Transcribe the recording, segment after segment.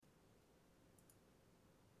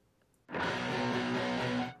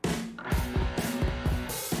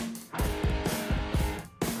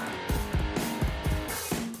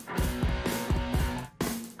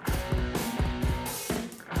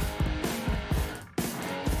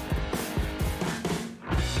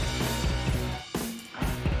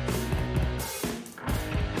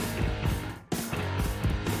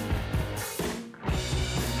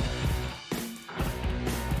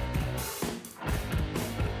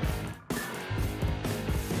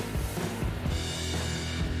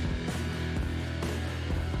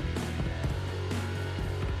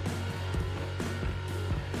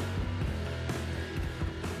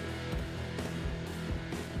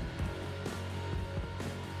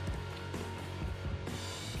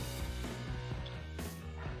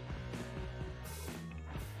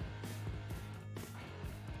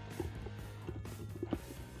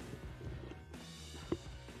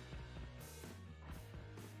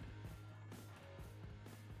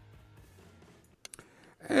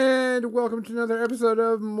and welcome to another episode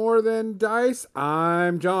of More Than Dice.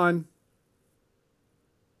 I'm John.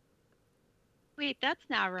 Wait, that's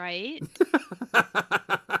not right.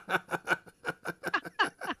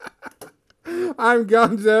 I'm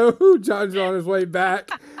Gonzo. John's on his way back.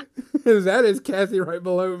 That is Kathy right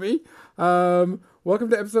below me. Welcome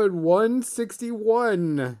to episode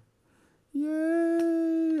 161.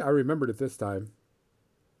 Yay! I remembered it this time.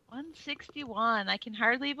 161. I can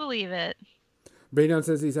hardly believe it. Baydown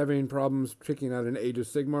says he's having problems picking out an Age of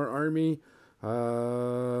Sigmar army.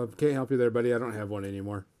 Can't help you there, buddy. I don't have one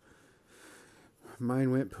anymore.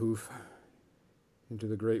 Mine went poof into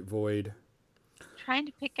the great void. Trying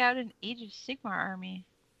to pick out an Age of Sigmar army.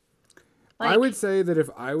 I would say that if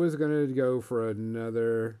I was going to go for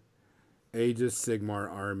another Age of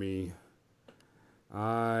Sigmar army,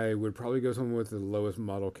 I would probably go somewhere with the lowest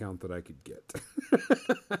model count that I could get.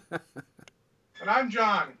 And I'm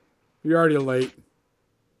John. You're already late.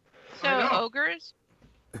 So, ogres?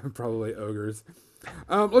 Probably ogres.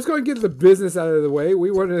 Let's go and get the business out of the way. We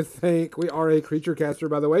want to thank, we are a creature caster,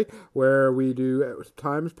 by the way, where we do at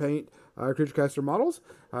times paint creature caster models.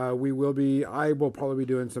 I will probably be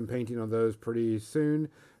doing some painting on those pretty soon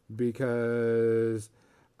because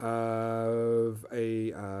of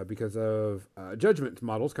Judgment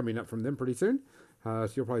models coming up from them pretty soon. So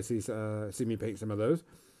you'll probably see me paint some of those.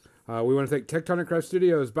 We want to thank Tectonic Craft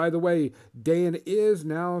Studios. By the way, Dan is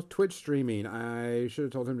now Twitch streaming. I should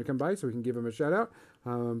have told him to come by so we can give him a shout out.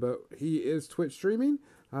 But he is Twitch streaming.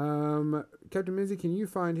 Captain Minzy, can you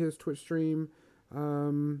find his Twitch stream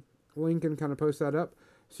link and kind of post that up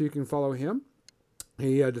so you can follow him?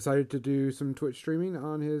 He decided to do some Twitch streaming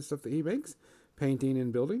on his stuff that he makes, painting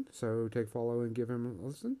and building. So take follow and give him a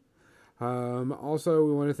listen. Also,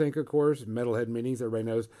 we want to thank, of course, Metalhead Minis. Everybody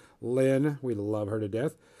knows Lynn. We love her to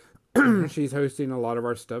death. She's hosting a lot of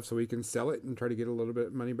our stuff so we can sell it and try to get a little bit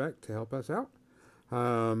of money back to help us out.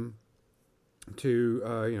 To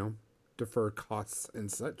defer costs and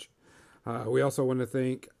such. We also want to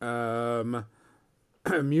thank Muson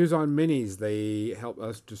Minis. They help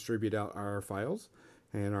us distribute out our files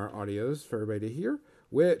and our audios for everybody to hear,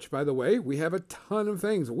 which, by the way, we have a ton of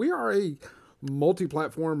things. We are a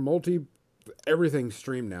multi-platform, everything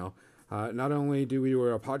stream now. Not only do we do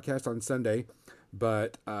a podcast on Sunday,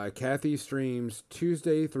 but Kathy streams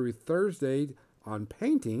Tuesday through Thursday on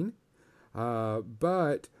painting,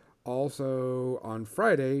 but also on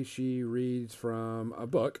Friday she reads from a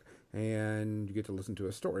book and you get to listen to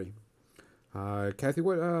a story. Kathy,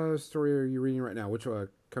 what story are you reading right now? Which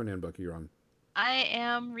Conan book are you on? I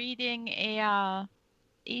am reading a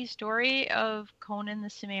story of Conan the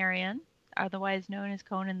Cimmerian, otherwise known as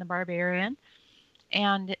Conan the Barbarian,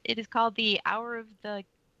 and it is called The Hour of the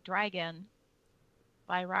Dragon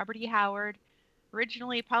by Robert E. Howard,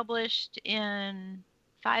 originally published in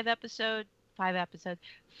 5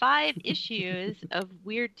 issues of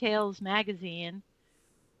Weird Tales magazine,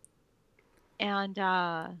 and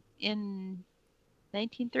in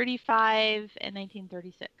 1935 and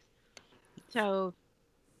 1936. So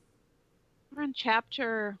we're on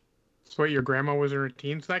chapter... So what, your grandma was in her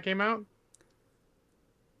teens that came out?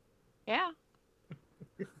 Yeah.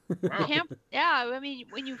 Wow. I mean,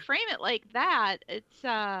 when you frame it like that, it's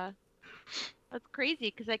that's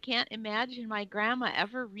crazy because I can't imagine my grandma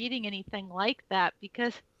ever reading anything like that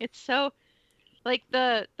because it's so, like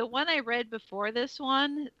the one I read before this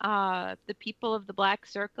one, The People of the Black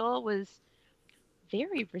Circle, was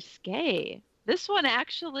very risque. This one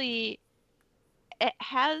actually, it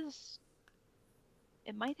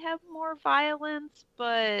might have more violence,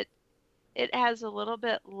 but it has a little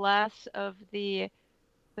bit less of the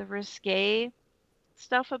risque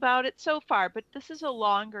stuff about it so far, but this is a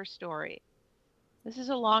longer story. This is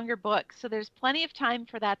a longer book, so there's plenty of time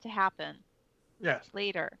for that to happen. Yes.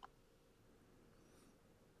 Later.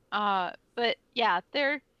 But yeah,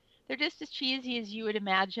 they're just as cheesy as you would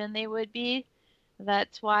imagine they would be.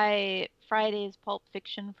 That's why Friday is Pulp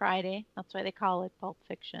Fiction Friday. That's why they call it Pulp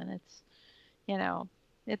Fiction.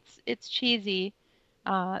 It's, it's cheesy.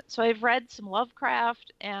 So I've read some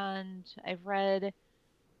Lovecraft, and I've read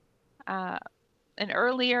an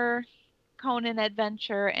earlier Conan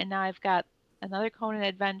adventure, and now I've got another Conan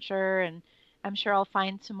adventure, and I'm sure I'll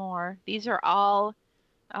find some more. These are all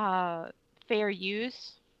fair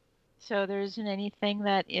use, so there isn't anything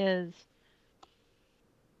that is...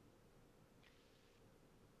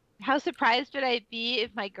 How surprised would I be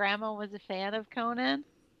if my grandma was a fan of Conan?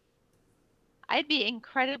 I'd be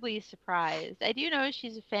incredibly surprised. I do know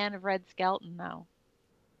she's a fan of Red Skelton, though.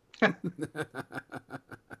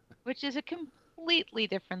 Which is a completely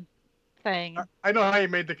different thing. I know how you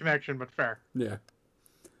made the connection, but fair. Yeah.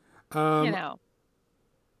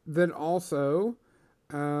 then also,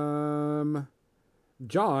 John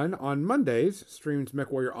on Mondays streams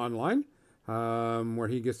MechWarrior Online, where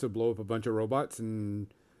he gets to blow up a bunch of robots and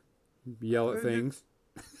yell at things.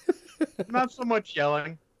 Not so much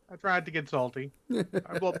yelling. I tried to get salty.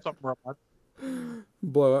 I blew up some robots.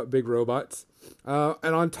 Blow up big robots.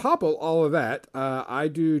 And on top of all of that, I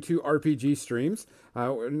do 2 RPG streams.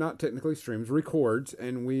 Not technically streams, records,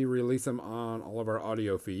 and we release them on all of our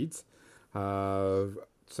audio feeds. So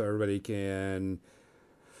everybody can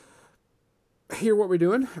hear what we're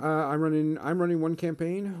doing. I'm running one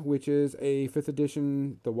campaign, which is a 5th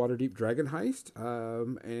edition, the Waterdeep Dragon Heist,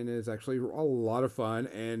 and is actually a lot of fun,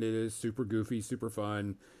 and it is super goofy, super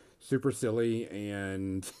fun, super silly,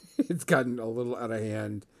 and it's gotten a little out of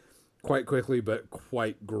hand quite quickly, but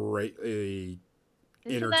quite greatly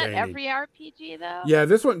Isn't entertaining. that every RPG though? Yeah,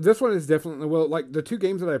 this one is definitely, well, like the 2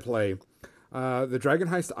 games that I play, the Dragon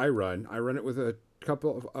Heist I run it with a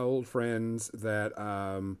couple of old friends that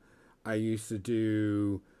I used to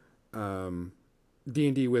do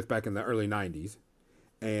D&D with back in the early 90s,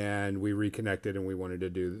 and we reconnected and we wanted to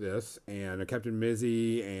do this, and Captain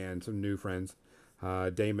Mizzy and some new friends,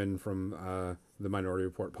 Damon from the Minority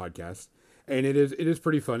Report podcast, and it is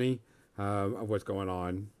pretty funny of what's going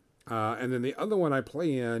on. And then the other one I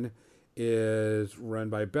play in is run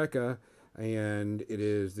by Becca, and it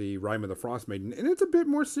is the Rime of the Frost Maiden, and it's a bit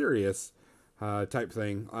more serious type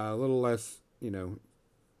thing, a little less,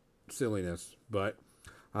 silliness. But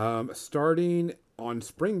starting on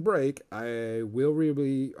spring break, I will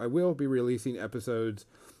be releasing episodes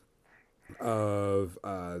of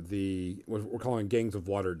what we're calling Gangs of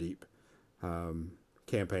Waterdeep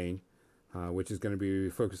campaign, which is going to be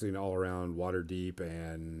focusing all around Waterdeep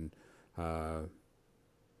and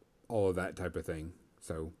all of that type of thing.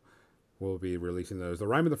 So we'll be releasing those. The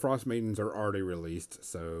Rime of the Frost Maidens are already released,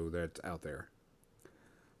 so that's out there.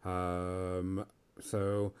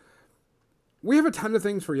 So we have a ton of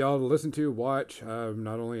things for y'all to listen to, watch.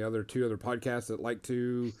 Not only 2 other podcasts that like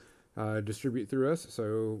to distribute through us.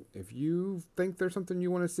 So if you think there's something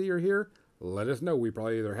you want to see or hear, let us know. We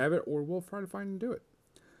probably either have it or we'll try to find and do it.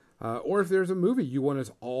 Or if there's a movie you want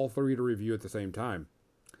us all 3 to review at the same time,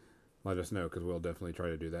 let us know, because we'll definitely try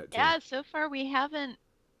to do that too. Yeah, so far we haven't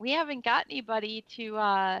got anybody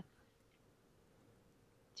to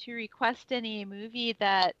request any movie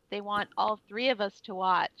that they want all 3 of us to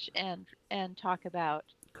watch and talk about.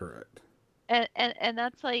 Correct. And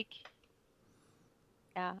that's like,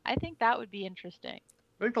 yeah, I think that would be interesting.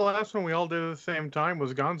 I think the last one we all did at the same time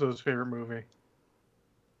was Gonzo's favorite movie.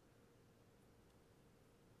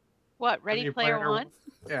 What, Ready Player One?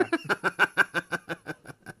 Yeah.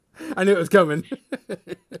 I knew it was coming.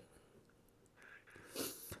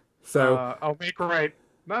 So I'll make right.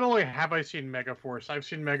 Not only have I seen Megaforce, I've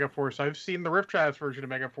seen Megaforce. I've seen the Rift-Traps version of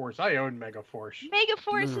Megaforce. I own Megaforce.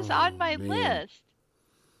 Megaforce is on my man. list.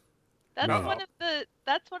 That's Man. one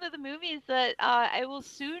of the movies that I will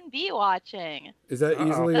soon be watching. is that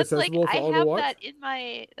easily That's like accessible for I all to have watch?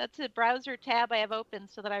 that's a browser tab I have open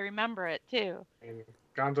so that I remember it too. I mean,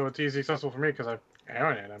 Gonzo, it's easy accessible for me because I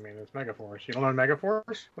own it. I mean, it's Megaforce. You don't own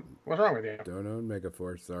Megaforce? What's wrong with you? Don't own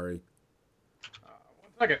Megaforce, sorry.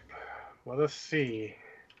 1 second. Let us see.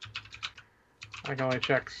 I can only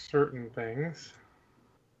check certain things.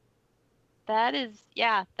 That is.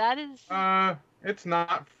 It's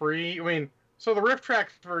not free. I mean, so the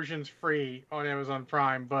Rift-Traps version's free on Amazon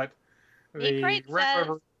Prime, but the Crate regular says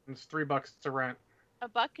version's $3 to rent.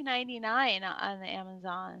 $1.99 on the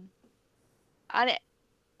Amazon. On it,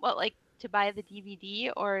 what, like to buy the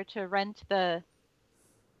DVD or to rent the?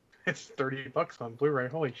 It's $30 on Blu-ray.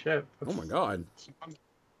 Holy shit! Oh my god.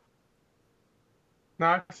 No,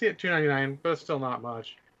 I see it $2.99, but it's still not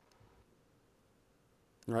much.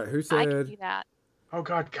 All right, who I can said? do that. Oh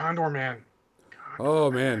god, Condor Man. Oh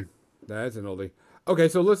man, that's an oldie. Okay,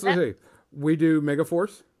 so let's see. We do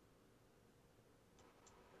Megaforce.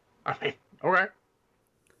 I mean, okay.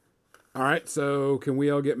 All right, so can we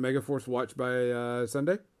all get Megaforce watched by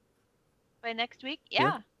Sunday? By next week?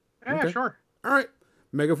 Yeah. Yeah, Okay. sure. All right,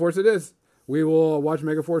 Megaforce it is. We will watch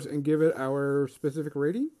Megaforce and give it our specific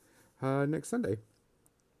rating next Sunday.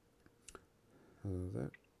 That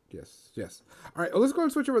yes. All right, well, let's go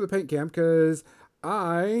and switch over to the paint cam because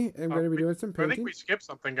I am going to be doing some I painting. think we skipped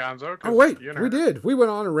something, Gonzo. 'cause, Oh wait, you know, we did. We went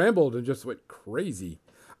on and rambled and just went crazy.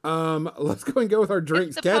 Let's go and go with our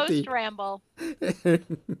drinks, It's the Kathy. post ramble.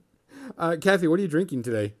 Kathy, what are you drinking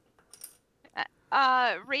today?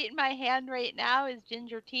 Right in my hand right now is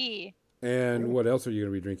ginger tea. And what else are you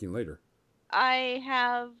going to be drinking later? I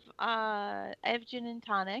have gin and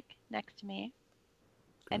tonic next to me.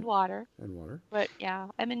 and water. And water. But yeah,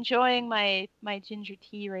 I'm enjoying my ginger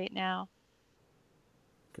tea right now.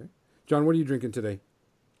 Okay. John, what are you drinking today?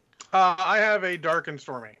 I have a dark and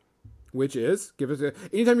stormy. Which is give us a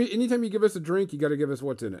anytime you give us a drink, you got to give us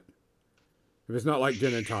what's in it. If it's not like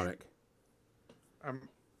gin and tonic. I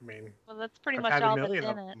mean, Well, that's pretty I've much had a all that's million in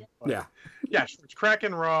of it. them. But Yeah. yes, it's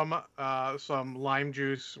Kraken rum, some lime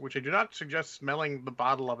juice, which I do not suggest smelling the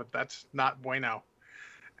bottle of it. That's not bueno.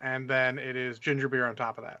 And then it is ginger beer on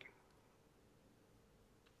top of that.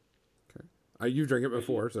 You drank it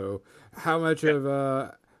before, so how much of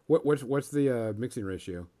what's the mixing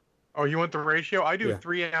ratio? Oh, you want the ratio? I do Yeah.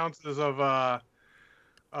 3 ounces of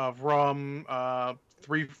rum,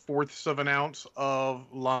 3/4 of an ounce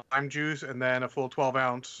of lime juice, and then a full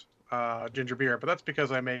 12-ounce ginger beer. But that's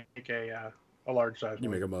because I make a large size You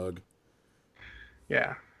one. make a mug.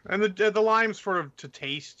 Yeah, and the lime's sort of to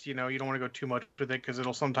taste. You know, you don't want to go too much with it because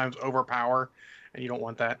it'll sometimes overpower, and you don't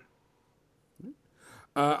want that.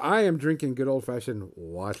 I am drinking good old fashioned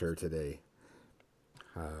water today.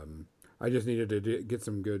 I just needed to get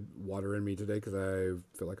some good water in me today because I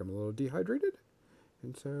feel like I'm a little dehydrated,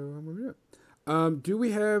 and so I'm gonna do it. Do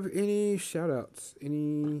we have any shout outs?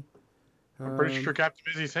 Any? I'm pretty sure Captain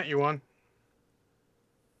Busy sent you one.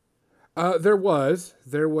 There was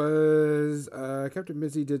Captain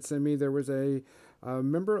Mizzy did send me. There was a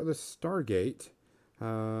member of the Stargate,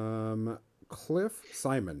 Cliff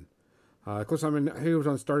Simon. Cliff Simon, he was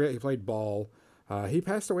on Stargate. He played ball. He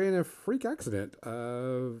passed away in a freak accident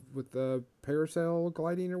with the parasail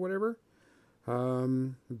gliding or whatever.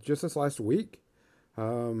 Just this last week.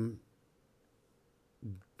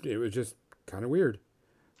 It was just kind of weird.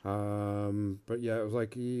 But yeah, it was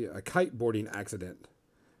like a kiteboarding accident.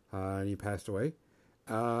 And he passed away.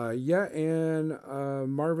 Yeah, and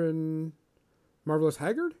Marvelous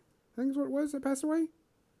Haggard, I think is what it was that passed away.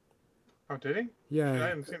 Oh, did he? Yeah, I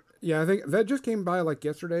haven't seen. yeah, I think that just came by like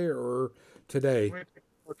yesterday or today. Let me take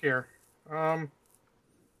a look here.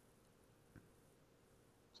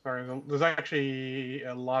 Sorry, there's actually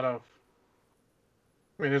a lot of.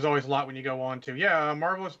 I mean, there's always a lot when you go on to. Yeah,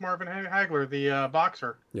 Marvelous Marvin Hagler, the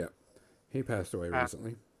boxer. Yeah, he passed away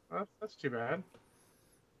recently. That's too bad.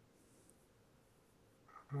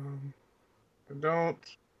 I don't.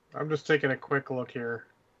 I'm just taking a quick look here.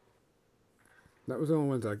 That was the only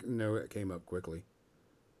ones I know that came up quickly.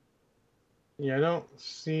 Yeah, I don't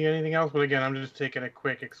see anything else. But again, I'm just taking a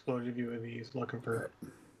quick exploded view of these, looking for.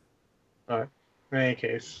 But in any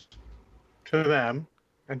case, to them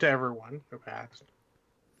and to everyone who passed.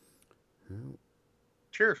 Well,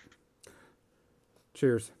 Cheers.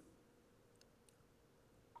 cheers.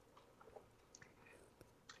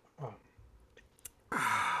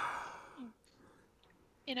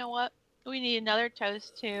 You know what? We need another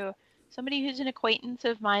toast to somebody who's an acquaintance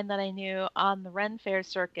of mine that I knew on the Ren Fair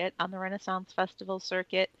circuit, on the Renaissance Festival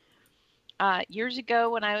circuit, years ago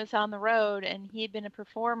when I was on the road, and he had been a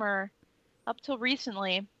performer up till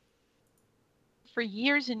recently for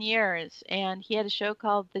years and years, and he had a show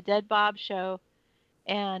called The Dead Bob Show,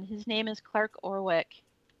 and his name is Clark Orwick.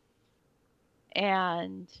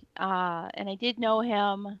 And I did know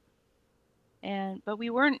him, but we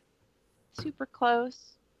weren't super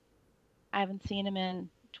close. I haven't seen him in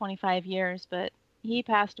 25 years, but he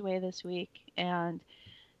passed away this week, and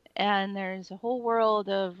there's a whole world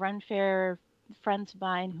of Ren Fair friends of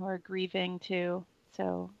mine who are grieving too.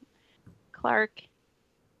 So, Clark.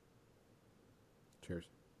 Cheers.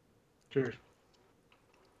 Cheers.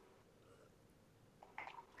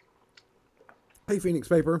 Hey, Phoenix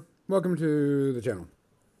Paper. Welcome to the channel.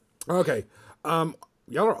 Okay. Y'all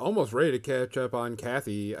are almost ready to catch up on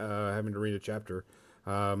Kathy having to read a chapter.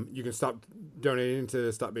 You can stop donating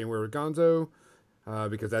to Stop Being Weird with Gonzo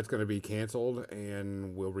because that's going to be canceled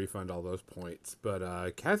and we'll refund all those points.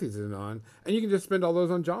 But Kathy's in on, and you can just spend all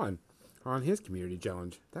those on John on his community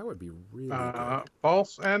challenge. That would be really good.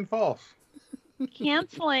 False and false.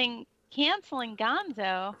 Canceling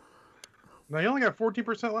Gonzo. Now you only got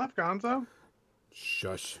 14% left, Gonzo.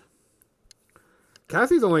 Shush.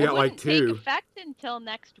 Kathy's only got like It 2. wouldn't take effect until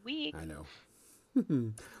next week. I know.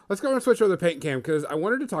 Let's go and switch over to the paint cam because I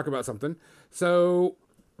wanted to talk about something. So,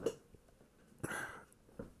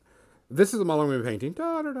 this is the model I'm going to be painting.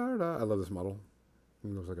 Da, da, da, da. I love this model. He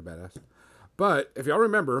looks like a badass. But if y'all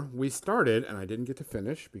remember, we started, and I didn't get to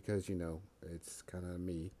finish because, you know, it's kind of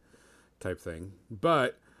me type thing.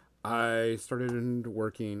 But I started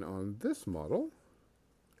working on this model.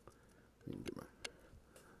 Let me get my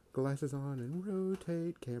glasses on and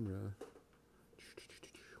rotate camera.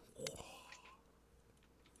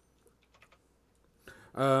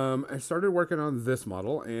 I started working on this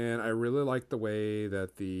model, and I really like the way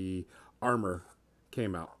that the armor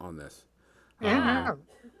came out on this. Yeah.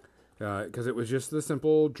 Because it was just the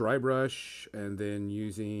simple dry brush and then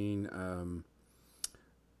using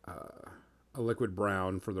a liquid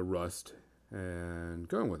brown for the rust and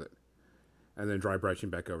going with it. And then dry brushing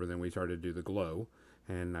back over. Then we started to do the glow.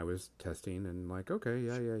 And I was testing and like, okay,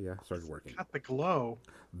 yeah. Started working. Got the glow.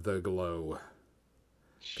 The glow.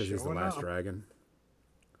 Because he's the Showing last up. dragon.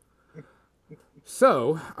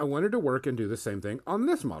 So I wanted to work and do the same thing on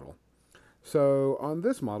this model. So on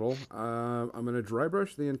this model, I'm going to dry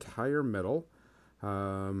brush the entire metal.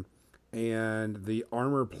 And the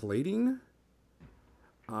armor plating,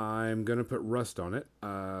 I'm going to put rust on it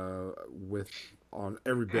on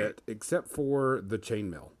every bit except for the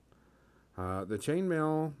chainmail. The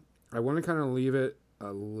chainmail, I want to kind of leave it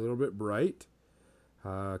a little bit bright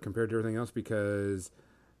compared to everything else because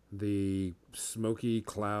the smoky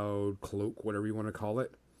cloud cloak, whatever you want to call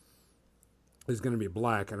it, is going to be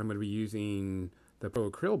black, and I'm going to be using the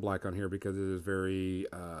acryl black on here because it is very,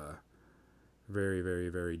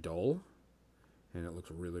 very dull, and it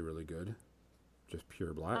looks really, really good. Just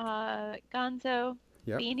pure black. Gonzo,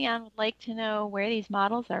 Yep. Beanion would like to know where these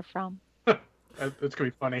models are from. It's gonna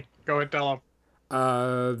be funny. Go ahead, tell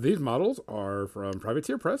him. These models are from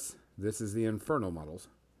Privateer Press. This is the Inferno models.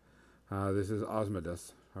 This is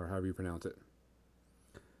Osmodus, or however you pronounce it.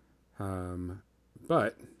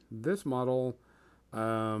 But this model,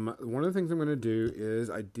 one of the things I'm going to do is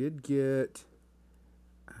I did get,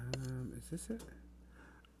 is this it?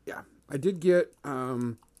 Yeah, I did get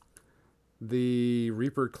the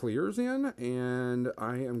Reaper clears in, and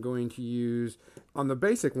I am going to use on the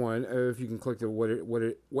basic one. If you can click the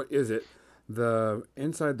what is it? The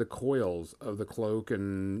inside the coils of the cloak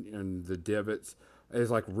and the divots is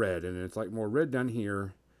like red, and it's like more red down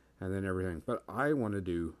here, and then everything. But I want to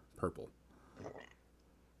do purple,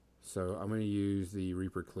 so I'm going to use the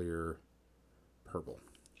Reaper Clear purple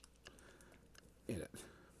in it.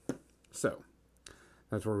 So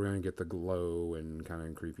that's where we're going to get the glow and kind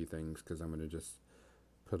of creepy things, because I'm going to just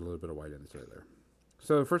put a little bit of white inside there.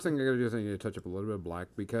 So the first thing I got to do is I need to touch up a little bit of black,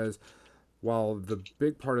 because while the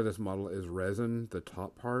big part of this model is resin, the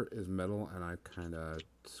top part is metal, and I kind of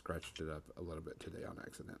scratched it up a little bit today on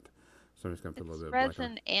accident. So I'm just going to put a little bit of black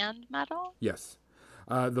on. Resin and metal? Yes.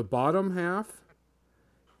 The bottom half,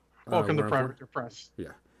 Welcome to where I'm Privateer Press.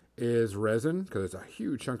 is resin, because it's a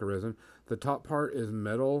huge chunk of resin. The top part is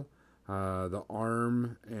metal. The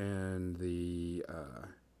arm and the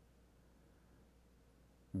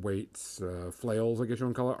weights, flails, I guess you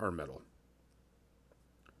want to call it, are metal.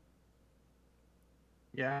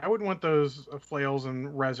 Yeah, I wouldn't want those flails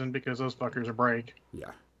and resin because those fuckers are break.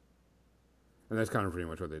 Yeah. And that's kind of pretty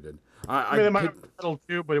much what they did. I mean, they might have metal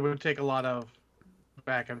too, but it would take a lot of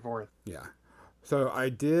back and forth. Yeah. So I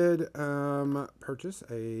did purchase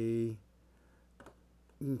a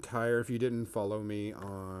entire, if you didn't follow me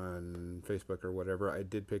on Facebook or whatever, I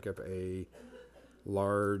did pick up a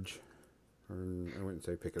large, I wouldn't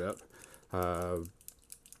say pick it up,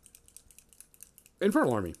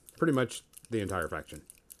 Infernal Army, pretty much the entire faction,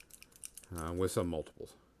 with some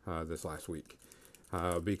multiples this last week,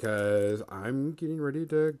 because I'm getting ready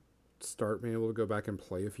to start being able to go back and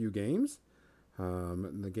play a few games.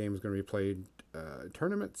 The game is going to be played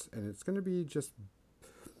tournaments, and it's going to be just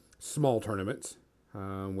small tournaments,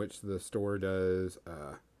 which the store does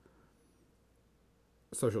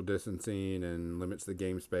social distancing and limits the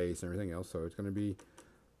game space and everything else. So it's going to be,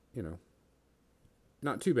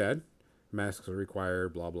 not too bad. Masks are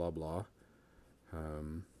required, blah, blah, blah,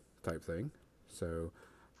 type thing. So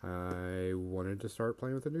I wanted to start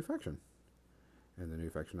playing with a new faction. And the new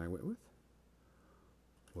faction I went with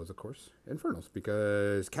was, of course, Infernals,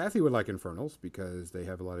 because Kathy would like Infernals because they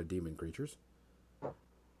have a lot of demon creatures.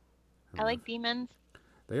 I like demons.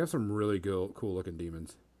 They have some really cool looking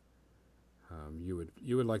demons. You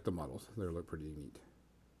would like the models. They look pretty neat.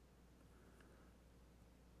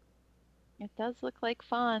 It does look like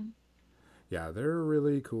fun. Yeah, they're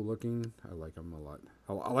really cool looking. I like them a lot.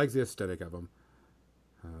 I like the aesthetic of them.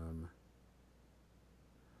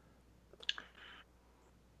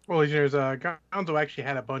 Well, there's Gonzo actually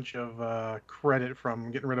had a bunch of credit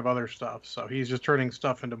from getting rid of other stuff, so he's just turning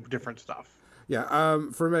stuff into different stuff. Yeah,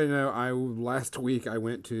 for everybody to know, last week I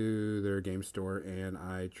went to their game store and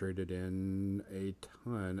I traded in a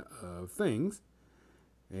ton of things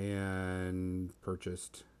and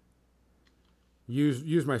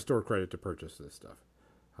used my store credit to purchase this stuff.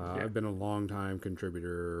 Yeah. I've been a long time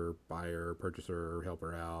contributor, buyer, purchaser,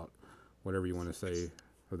 helper out, whatever you want to say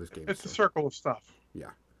of this game. It's a circle of stuff.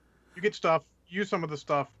 Yeah. You get stuff, use some of the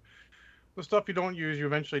stuff. The stuff you don't use, you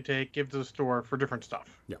eventually give to the store for different stuff.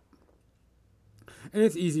 Yeah. And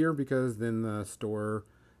it's easier because then the store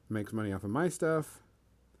makes money off of my stuff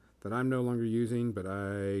that I'm no longer using, but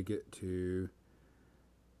I get to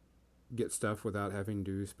get stuff without having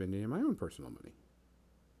to spend any of my own personal money.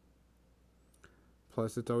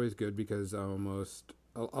 Plus, it's always good because almost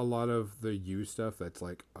a lot of the used stuff, that's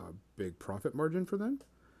like a big profit margin for them.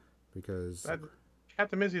 Because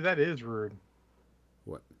Captain Mizzy, that is rude.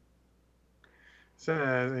 what? So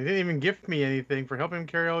he didn't even gift me anything for helping him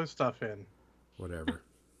carry all his stuff in. Whatever.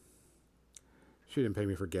 She didn't pay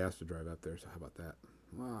me for gas to drive out there, so how about that?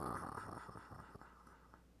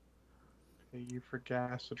 Pay you for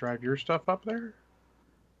gas to drive your stuff up there?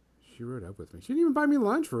 She rode up with me. She didn't even buy me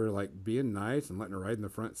lunch for like being nice and letting her ride in the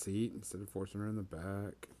front seat instead of forcing her in the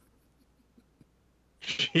back.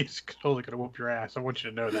 She's totally gonna whoop your ass. I want you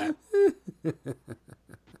to know that.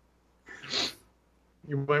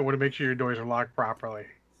 You might want to make sure your doors are locked properly.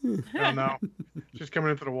 Oh no, she's coming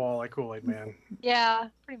into the wall like Kool-Aid Man. Yeah,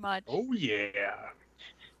 pretty much. Oh yeah.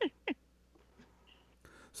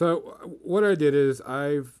 So what I did is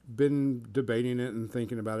I've been debating it and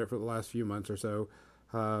thinking about it for the last few months or so.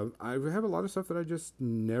 I have a lot of stuff that I just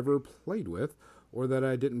never played with, or that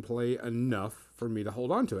I didn't play enough for me to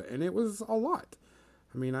hold on to it, and it was a lot.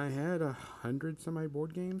 I mean, I had 100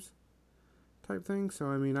 semi-board games type thing, so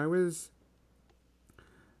I mean, I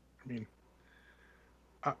mean,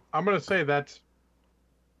 I'm gonna say that's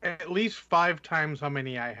at least 5 times how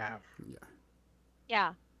many I have.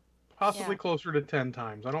 Yeah. Possibly closer to 10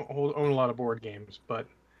 times. I don't own a lot of board games, but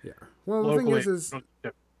yeah. Well, the locally, thing is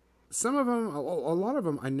some of them, a lot of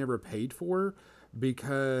them, I never paid for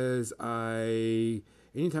because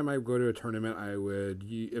anytime I go to a tournament, I would,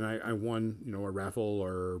 and I won, a raffle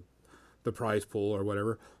or the prize pool or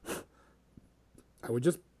whatever. I would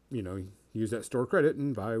just, use that store credit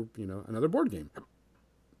and buy, another board game.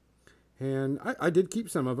 And I did keep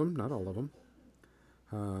some of them, not all of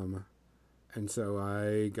them. And so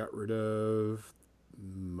I got rid of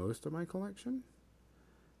most of my collection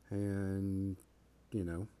and,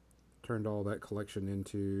 turned all that collection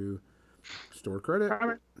into store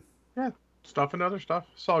credit. Yeah, stuff and other stuff.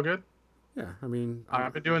 It's all good. Yeah, I mean...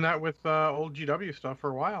 I've been doing that with old GW stuff for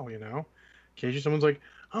a while, Occasionally someone's like,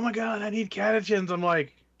 oh my god, I need catechins. I'm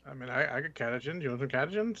like, I got catechins. You want some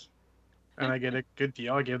catechins? And I get a good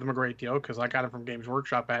deal. I gave them a great deal because I got it from Games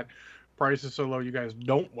Workshop at prices so low you guys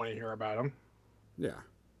don't want to hear about them. Yeah.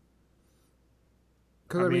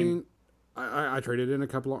 Because, I mean I traded in a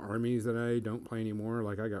couple of armies that I don't play anymore.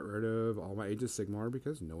 Like, I got rid of all my Age of Sigmar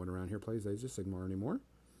because no one around here plays Age of Sigmar anymore.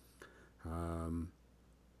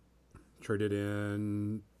 Traded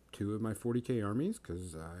in 2 of my 40k armies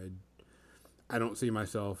because I don't see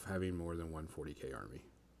myself having more than one 40k army.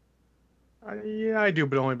 Yeah, I do,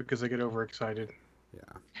 but only because I get overexcited.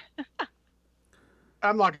 Yeah.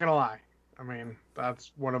 I'm not going to lie. I mean,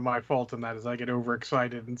 that's one of my faults in that is I get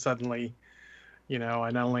overexcited and suddenly, I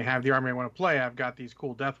not only have the army I want to play, I've got these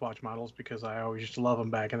cool Deathwatch models because I always used to love them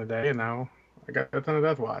back in the day, and now I got a ton of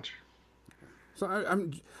Deathwatch.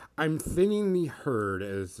 So I'm thinning the herd,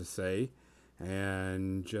 as to say,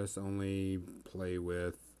 and just only play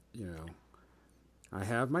with, I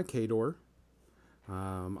have my Khador,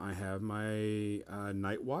 I have my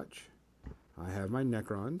Night Watch, I have my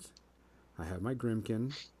Necrons, I have my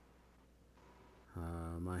Grimkin,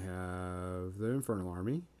 I have the Infernal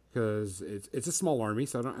Army because it's a small army,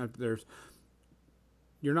 so I don't have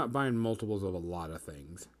you're not buying multiples of a lot of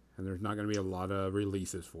things. And there's not going to be a lot of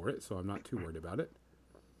releases for it, so I'm not too worried about it.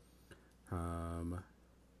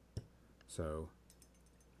 So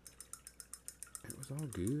it was all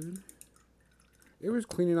good. It was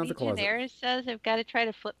cleaning out the closet. Legionnaires says I've got to try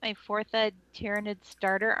to flip my 4th Ed Tyranid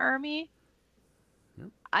starter army. Yep.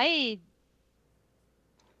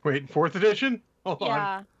 Wait, 4th edition? Hold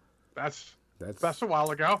on. That's a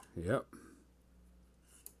while ago. Yep.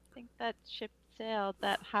 I think that ship sailed.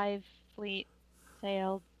 That Hive fleet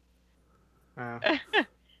sailed.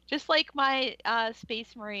 Just like my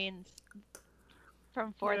Space Marines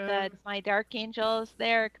from 4th Ed, my Dark Angels,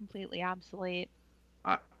 they're completely obsolete.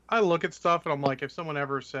 I look at stuff and I'm like, if someone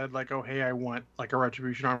ever said like, oh, hey, I want like a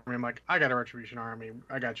Retribution army, I'm like, I got a Retribution army.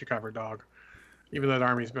 I got you covered, dog. Even though the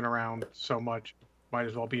army's been around so much, might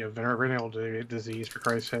as well be a venereal disease, for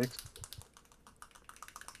Christ's sakes.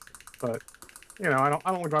 But, I don't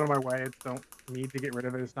go out of my way. I don't need to get rid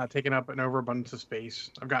of it. It's not taking up an overabundance of space.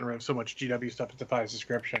 I've gotten rid of so much GW stuff it defies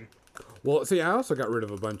description. Well, see, I also got rid of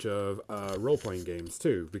a bunch of role-playing games,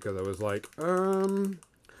 too, because I was like,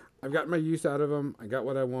 I've got my use out of them. I got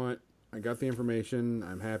what I want. I got the information.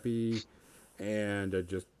 I'm happy. And I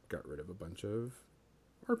just got rid of a bunch of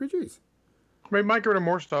RPGs. We might get rid of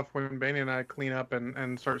more stuff when Benny and I clean up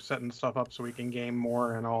and start setting stuff up so we can game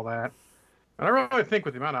more and all that. And I really think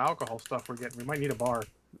with the amount of alcohol stuff we're getting, we might need a bar.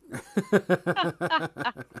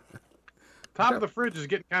 Top of the fridge is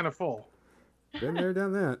getting kind of full. Been there,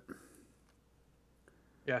 done that.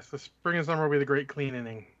 Yes, the spring and summer will be the great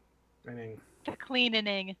cleaning. The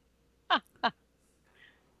cleaning. But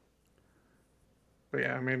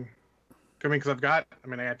yeah, I mean, because I got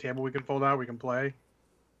a table we can fold out, we can play.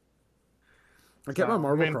 I kept my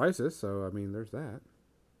Marvel I mean, Crisis, so I mean, there's that.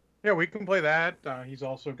 Yeah, we can play that. He's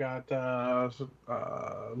also got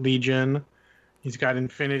Legion. He's got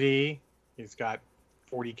Infinity. He's got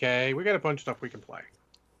 40K. We got a bunch of stuff we can play.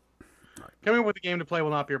 Right. Coming up with a game to play will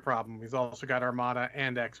not be a problem. He's also got Armada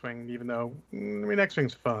and X-Wing, even though,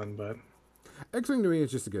 X-Wing's fun, but... X-Wing to me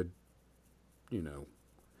is just a good,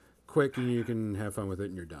 quick, and you can have fun with it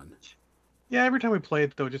and you're done. Yeah, every time we play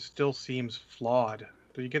it, though, it just still seems flawed.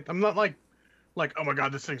 So I'm not like, oh my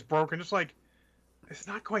god, this thing's broken. Just like, it's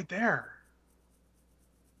not quite there.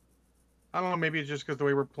 I don't know, maybe it's just because the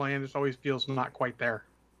way we're playing, it always feels not quite there.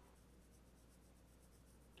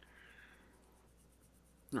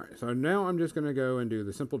 All right, so now I'm just going to go and do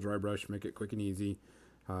the simple dry brush, make it quick and easy.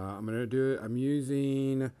 I'm going to do it. I'm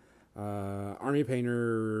using Army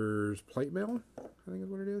Painter's Plate Mail, I think is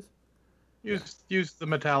what it is. Use the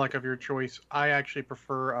metallic of your choice. I actually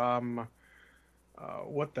prefer,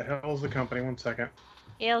 what the hell is the company? 1 second.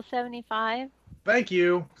 Scale 75. Thank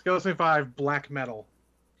you. Scale 75 black metal.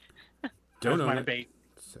 Don't That's know my it. debate.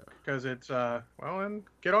 So, Because it's, and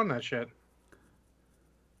get on that shit.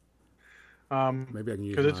 maybe I can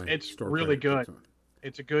use because my it's store really credit. good.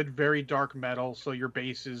 It's a good, very dark metal, so your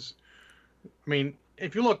base is...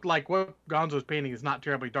 if you look like what Gonzo's painting is not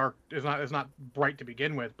terribly dark, is not bright to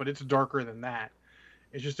begin with, but it's darker than that.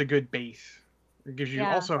 It's just a good base. It gives you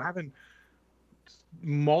also having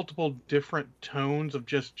multiple different tones of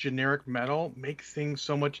just generic metal makes things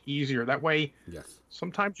so much easier. That way, Yes.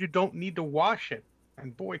 sometimes you don't need to wash it.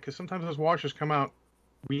 And boy, because sometimes those washes come out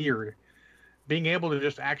weird. Being able to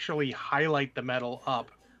just actually highlight the metal up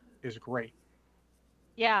is great.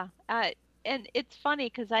 Yeah, and it's funny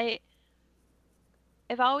because I've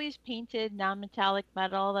always painted non-metallic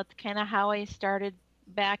metal. That's kind of how I started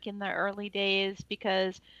back in the early days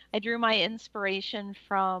because I drew my inspiration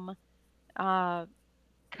from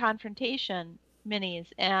Confrontation minis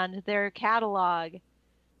and their catalog,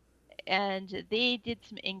 and they did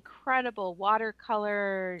some incredible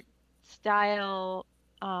watercolor style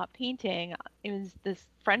painting. It was this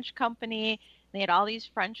French company. They had all these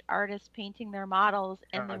French artists painting their models,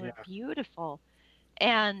 and they were beautiful.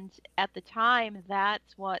 And at the time,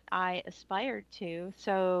 that's what I aspired to.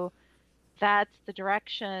 So that's the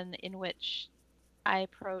direction in which I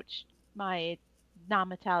approached my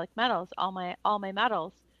non-metallic metals, all my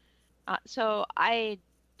metals. So I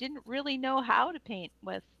didn't really know how to paint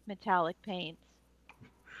with metallic paints.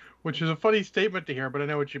 Which is a funny statement to hear, but I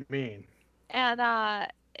know what you mean. And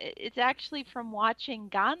it's actually from watching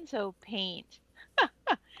Gonzo paint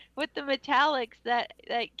with the metallics that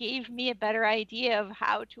gave me a better idea of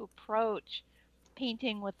how to approach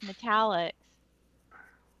painting with metallics.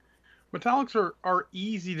 Metallics are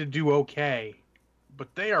easy to do okay,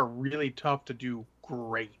 but they are really tough to do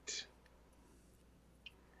great.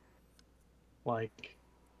 Like,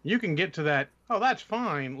 you can get to that, oh, that's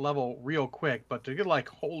fine level real quick, but to get like,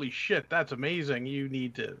 holy shit, that's amazing, you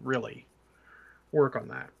need to really work on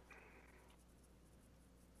that.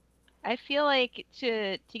 I feel like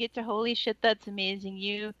to get to holy shit, that's amazing,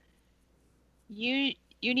 you need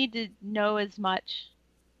to know as much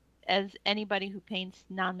as anybody who paints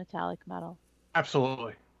non-metallic metal.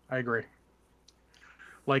 Absolutely. I agree.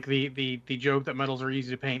 Like the joke that metals are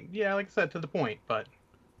easy to paint, yeah, like I said, to the point, but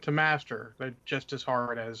to master, they're just as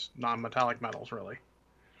hard as non-metallic metals, really.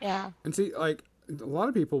 Yeah. And see, like, a lot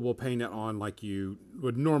of people will paint it on like you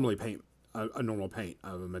would normally paint a normal paint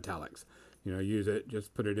of metallics. Use it,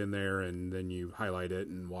 just put it in there, and then you highlight it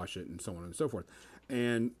and wash it and so on and so forth.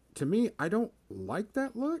 And to me, I don't like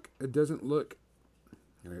that look. It doesn't look,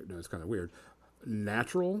 it's kind of weird,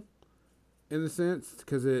 natural in the sense,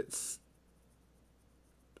 because it's,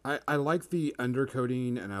 I like the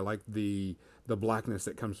undercoating and I like the blackness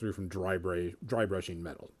that comes through from dry brushing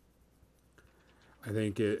metal. I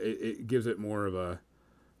think it gives it more of a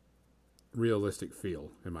realistic feel,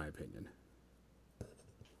 in my opinion.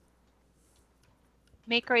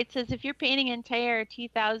 Makroid says, if you're painting entire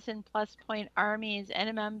 2,000 plus point armies,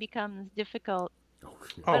 NMM becomes difficult.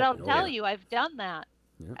 But I'll tell you, I've done that.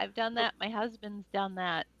 Yeah. I've done that. My husband's done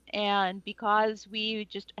that. And because we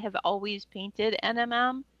just have always painted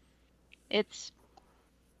NMM, it's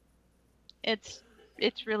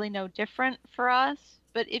it's really no different for us.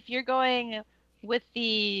 But if you're going with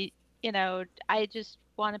the, I just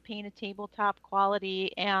want to paint a tabletop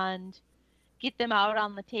quality and get them out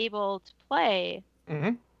on the table to play,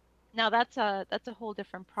 Mm-hmm. now that's a whole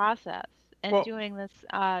different process. And Well, doing this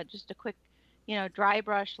just a quick, dry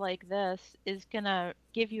brush like this is gonna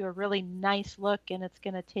give you a really nice look, and it's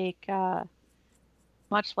gonna take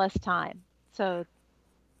much less time. So,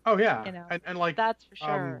 oh yeah, you know, and like that's for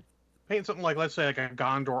sure. paint something like, let's say, like a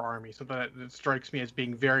Gondor army, something that strikes me as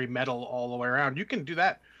being very metal all the way around. You can do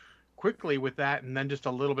that quickly with that, and then just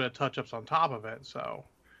a little bit of touch-ups on top of it. So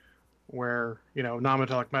where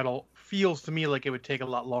non-metallic metal feels to me like it would take a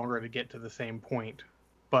lot longer to get to the same point.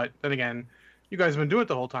 But then again, you guys have been doing it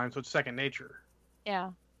the whole time, so it's second nature.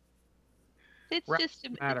 Yeah. It's Right just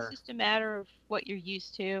matter. it's just a matter of what you're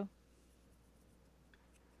used to.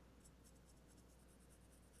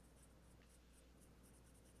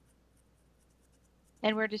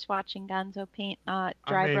 And we're just watching Gonzo paint dry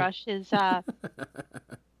mean- brush his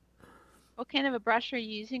what kind of a brush are you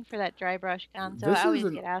using for that dry brush, Gonzo? This I always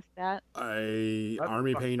is get asked that. a That's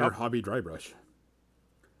Army fucked Painter up. hobby dry brush.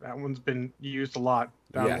 That one's been used a lot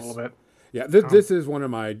down Yes. a little bit. Yeah, this is one of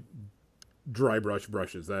my dry brush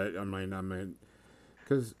brushes. That I mean,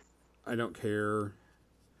 because I don't care.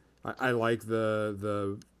 I like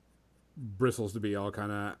the bristles to be all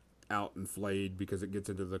kind of out and flayed because it gets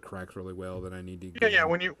into the cracks really well that I need to get. Yeah,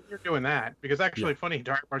 when you're doing that, because actually, Yeah. funny,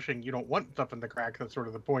 dry brushing, you don't want stuff in the crack. That's sort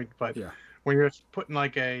of the point. But Yeah. when you're just putting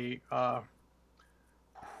like a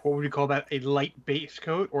what would you call that? A light base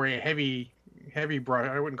coat or a heavy brush?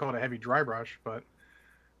 I wouldn't call it a heavy dry brush, but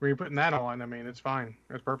when you're putting that on, I mean, it's fine.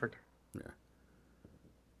 It's perfect.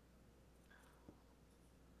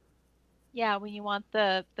 Yeah, when you want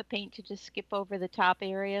the paint to just skip over the top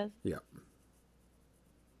areas. Yeah.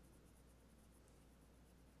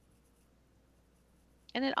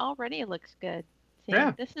 And it already looks good. See,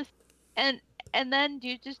 Yeah. this is and then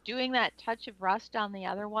just doing that touch of rust on the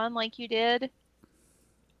other one like you did.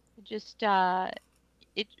 Just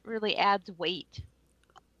it really adds weight.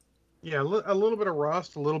 Yeah, a little bit of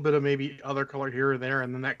rust, a little bit of maybe other color here or there,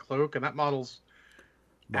 and then that cloak, and that model's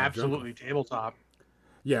Bob absolutely tabletop.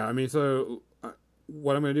 Yeah, I mean, so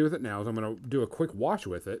what I'm going to do with it now is I'm going to do a quick wash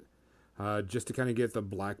with it, just to kind of get the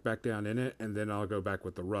black back down in it, and then I'll go back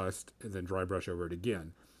with the rust and then dry brush over it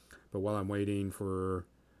again. But while I'm waiting for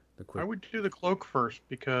the quick... I would do the cloak first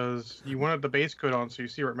because you wanted the base coat on so you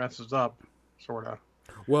see where it messes up, sort of.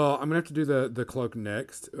 Well, I'm going to have to do the cloak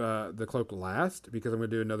next, the cloak last, because I'm going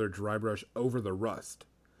to do another dry brush over the rust.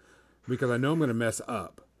 Because I know I'm going to mess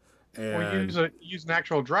up. And Or use an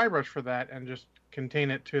actual dry brush for that and just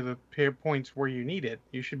contain it to the points where you need it.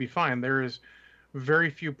 You should be fine. There is very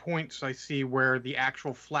few points I see where the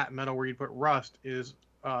actual flat metal where you put rust is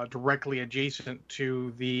directly adjacent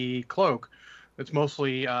to the cloak. It's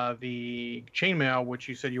mostly the chainmail, which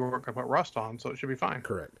you said you weren't going to put rust on, so it should be fine.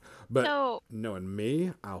 correct. But So knowing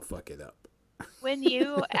me, I'll fuck it up. when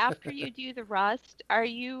you after you do the rust,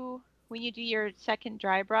 when you do your second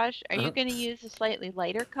dry brush, are you Uh-huh. going to use a slightly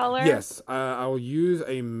lighter color? Yes, I'll use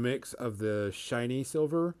a mix of the shiny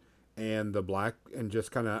silver and the black and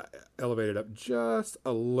just kind of elevate it up just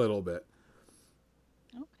a little bit.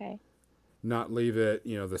 Okay. Not leave it,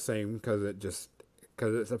 the same because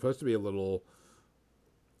it's supposed to be a little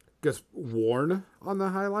just worn on the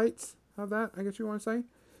highlights of that, I guess you want to say.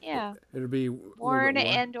 Yeah. It'll be a little Worn bit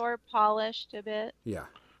and or polished a bit. Yeah.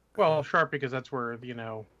 Well, sharp because that's where, it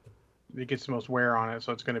gets the most wear on it,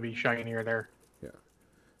 so it's going to be shinier there. So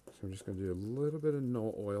I'm just going to do a little bit of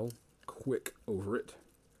Null oil quick over it.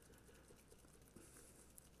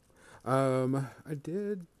 I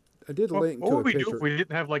did link What to would a we do picture. if we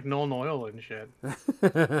didn't have like Nuln oil and shit?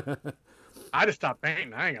 I'd have stopped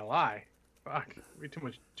painting. I ain't gonna lie. Fuck, it'd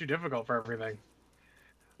be too difficult for everything.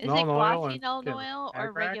 Is Null it oil glossy and null get oil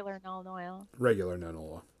or Agrax? regular null oil? Regular Null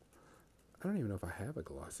oil. I don't even know if I have a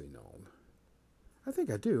glossy Null. I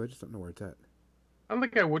think I do. I just don't know where it's at. I don't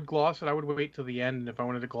think I would gloss it. I would wait till the end, and if I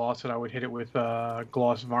wanted to gloss it, I would hit it with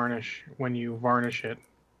gloss varnish when you varnish it.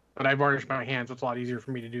 But I varnish my hands, so it's a lot easier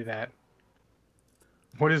for me to do that.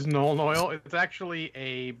 What is Nuln oil? It's actually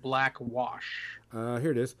a black wash.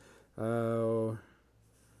 Here it is. Here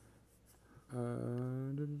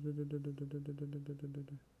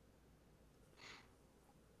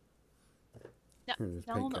it is, paint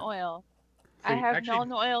Null cut. oil. See, I have actually-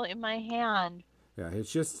 null oil in my hand. Yeah,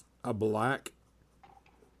 it's just a black,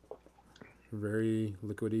 very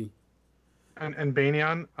liquidy. And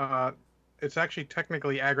Banyan, it's actually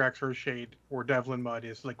technically Agrax Earthshade or Devlin Mud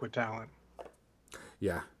is Liquid Talent.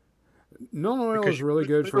 Yeah. Null oil Because is you really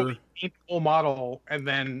good for... literally paint the whole model and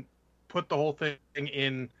then put the whole thing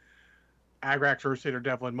in Agrax, Ursator, or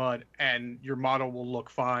Devlin Mud, and your model will look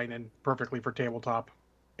fine and perfectly for tabletop.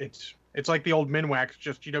 It's like the old Minwax.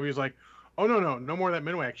 Just GW's like, oh no more of that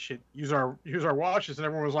Minwax shit. Use our washes, and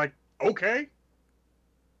everyone was like, okay.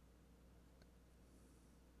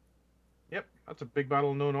 Yep, that's a big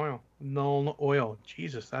bottle of Null oil. Null oil.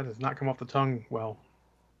 Jesus, that does not come off the tongue well.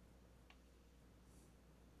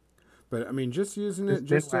 But I mean, just using It's it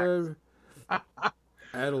just Minwax. to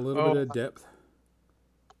add a little Oh. bit of depth.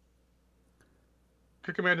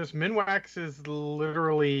 Commandus, Minwax is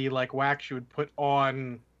literally like wax you would put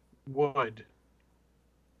on wood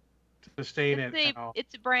to stain it.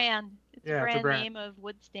 It's a brand. It's Yeah, a it's a brand brand. name of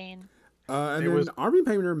wood stain. And It then was- Army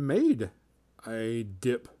Painter made a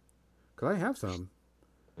dip, because I have some.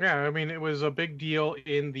 Yeah, I mean, it was a big deal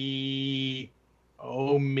in the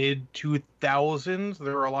mid 2000s.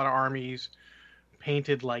 There were a lot of armies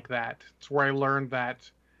painted like that. It's where I learned that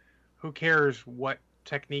who cares what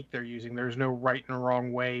technique they're using? There's no right and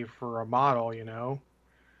wrong way for a model, you know.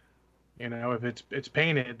 You know, if it's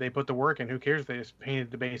painted, they put the work in. Who cares? They just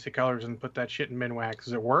painted the basic colors and put that shit in Minwax.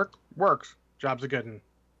 Does it work? Works. Job's a good one.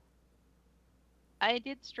 I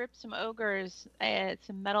did strip some ogres. I had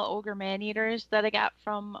some metal ogre man-eaters that I got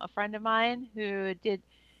from a friend of mine who did.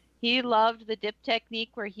 He loved the dip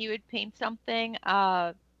technique where he would paint something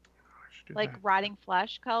I should do like that. rotting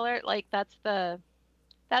flesh color. Like that's the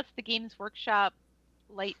Games Workshop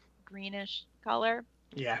light greenish color.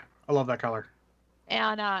 Yeah, I love that color.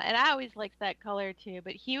 And I always liked that color too.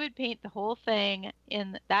 But he would paint the whole thing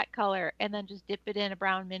in that color and then just dip it in a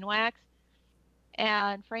brown Minwax.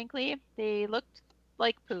 And frankly, they looked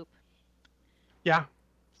like poop. Yeah,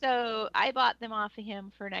 So I bought them off of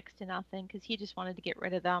him for next to nothing because he just wanted to get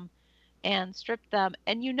rid of them and strip them.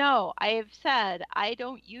 And you know, I have said I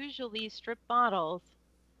don't usually strip models,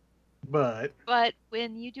 but but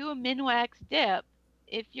when you do a Minwax dip,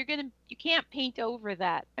 if you can't paint over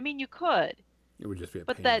that. I mean, you could, It would just be a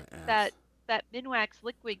but pain that in the ass. that Minwax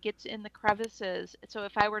liquid gets in the crevices. So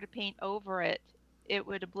if I were to paint over it, it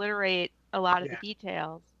would obliterate a lot of Yeah. the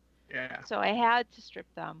details. yeah, So I had to strip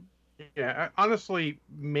them. yeah. Honestly,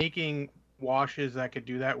 making washes that could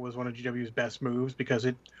do that was one of GW's best moves because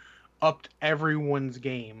it upped everyone's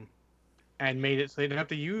game and made it so they didn't have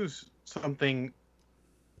to use something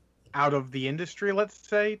out of the industry, let's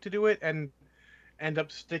say, to do it and end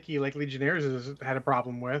up sticky like Legionnaires has had a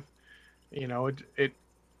problem with. You know, it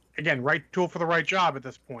again, right tool for the right job at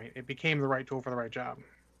this point. It became the right tool for the right job.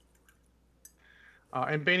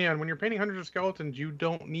 And Banyan, when you're painting hundreds of skeletons, you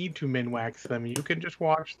don't need to min-wax them. You can just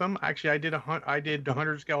wash them. Actually, I did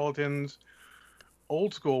 100 skeletons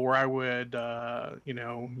old school where I would,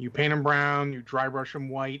 you paint them brown, you dry brush them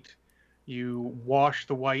white, you wash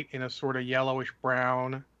the white in a sort of yellowish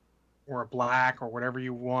brown or a black or whatever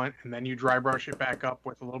you want, and then you dry brush it back up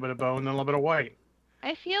with a little bit of bone and a little bit of white.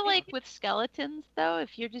 I feel like with skeletons, though,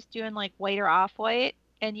 if you're just doing like white or off-white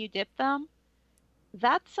and you dip them,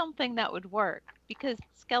 that's something that would work because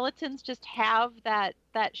skeletons just have that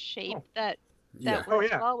shape that Yeah. works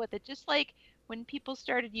yeah. well with it. Just like when people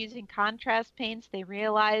started using contrast paints, they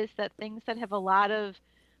realized that things that have a lot of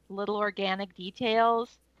little organic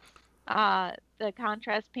details, the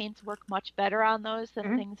contrast paints work much better on those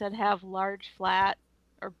than things that have large, flat,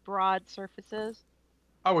 or broad surfaces.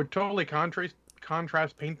 I would totally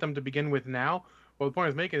contrast paint them to begin with now. Well, the point I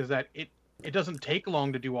was making is that it doesn't take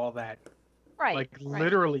long to do all that. Right. Like right.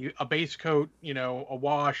 literally a base coat, a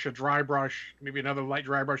wash, a dry brush, maybe another light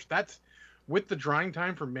dry brush. That's with the drying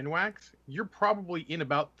time for Minwax, you're probably in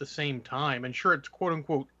about the same time. And sure, it's quote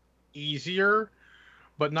unquote easier,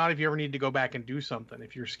 but not if you ever need to go back and do something.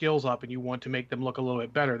 If your skill's up and you want to make them look a little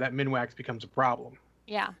bit better, that Minwax becomes a problem.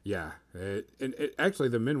 Yeah. Yeah. Actually,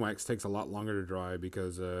 the Minwax takes a lot longer to dry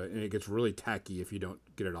because and it gets really tacky if you don't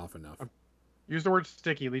get it off enough. Use the word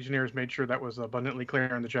sticky. Legionnaires made sure that was abundantly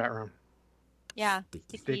clear in the chat room. Yeah.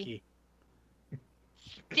 Sticky.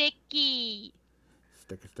 Sticky.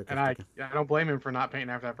 Sticker. And I don't blame him for not painting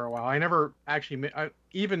after that for a while. I never actually,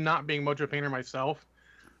 even not being Mojo painter myself,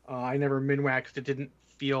 I never Minwaxed. It didn't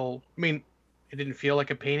feel, it didn't feel like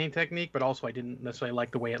a painting technique, but also I didn't necessarily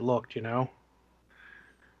like the way it looked,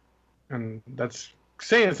 And that's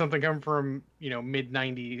saying something coming from, mid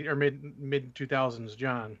 90s or mid 2000s,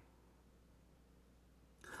 John.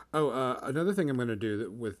 Oh, another thing I'm going to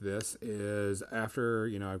do with this is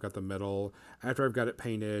after, I've got the metal, after I've got it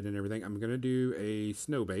painted and everything, I'm going to do a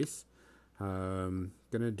snow base. Going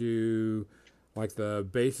to do, like the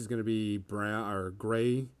base is going to be brown or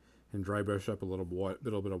gray and dry brush up a little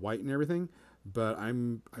bit of white and everything. But I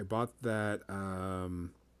bought that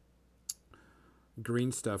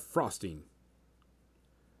green stuff frosting.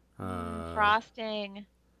 Frosting.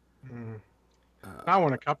 I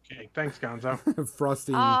want a cupcake. Thanks, Gonzo.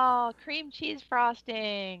 Frosting. Oh, cream cheese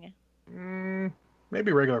frosting.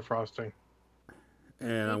 Maybe regular frosting.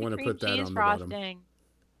 And I Maybe want to cream put that cheese on the bottom.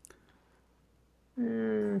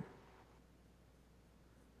 frosting.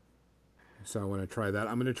 So I want to try that.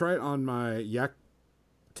 I'm going to try it on my yak,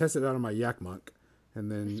 test it out on my Yak Monk,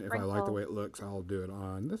 and then if I like the Sprinkle. way it looks, I'll do it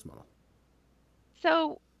on this model.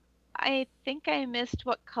 So I think I missed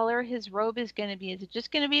what color his robe is going to be. Is it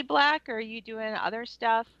just going to be black, or are you doing other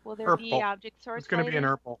stuff? Will there be Purple. object source It's going to be an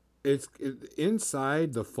lighting? purple.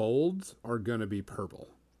 Inside the folds are going to be purple.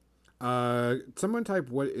 Someone type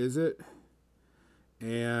what is it,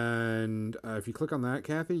 and if you click on that,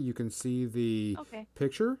 Kathy, you can see the Okay.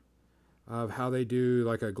 picture of how they do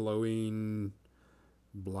like a glowing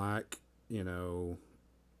black, the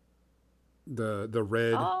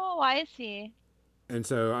red. Oh, I see. And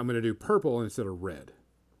so I'm going to do purple instead of red.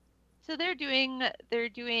 So they're doing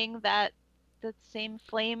that same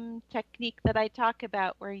flame technique that I talk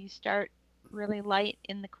about, where you start really light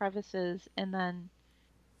in the crevices, and then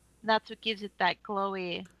that's what gives it that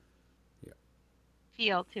glowy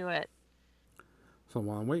feel to it. So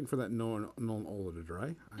while I'm waiting for that non-ola to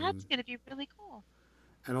dry, That's going to be really cool.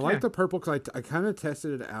 and I like the purple because I kind of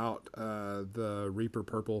tested it out, the Reaper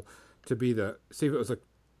purple, to be see if it was a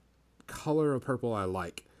color of purple I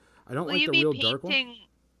like. I don't like the real dark one. Will you be painting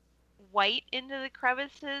white into the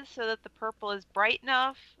crevices so that the purple is bright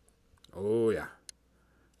enough? Oh yeah.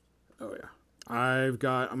 I'm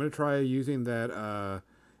going to try using that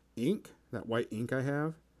ink, that white ink I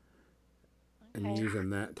have, and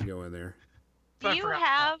using that to go in there. Do you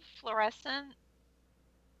have fluorescent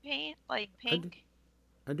paint, like pink?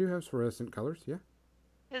 I do have fluorescent colors, yeah.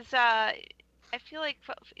 Because I feel like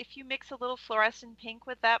if you mix a little fluorescent pink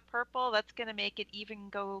with that purple, that's going to make it even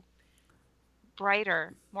go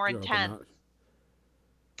brighter, more intense.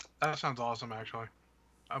 That sounds awesome, actually.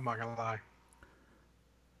 I'm not gonna lie.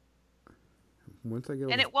 Once I get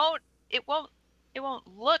and it won't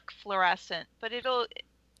look fluorescent, but it'll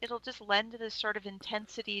just lend this sort of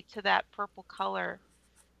intensity to that purple color.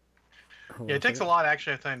 Yeah, it takes a lot,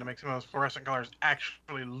 actually, I think, to make some of those fluorescent colors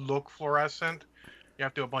actually look fluorescent. You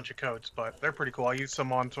have to do a bunch of coats, but they're pretty cool. I use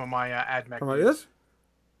some on some of my AdMech. How about this?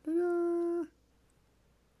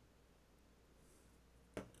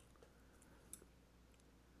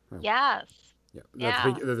 Yes. Yeah.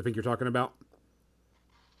 That's the pink you're talking about.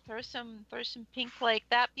 There's some pink like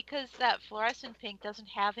that, because that fluorescent pink doesn't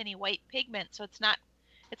have any white pigment, so it's not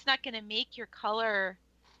going to make your color.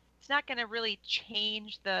 It's not going to really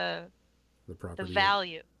change the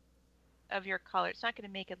value of your color. It's not going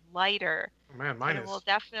to make it lighter. Man, it will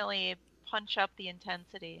definitely punch up the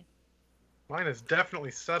intensity. Mine is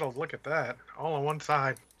definitely settled. Look at that, all on one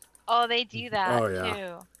side. Oh, they do that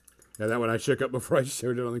too. Yeah, that one I shook up before I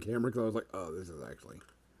showed it on the camera because I was like, oh, this is actually.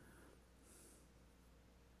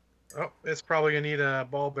 Oh, it's probably going to need a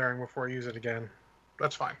ball bearing before I use it again.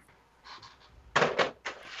 That's fine. I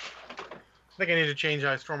think I need to change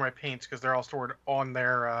how I store my paints because they're all stored on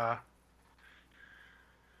their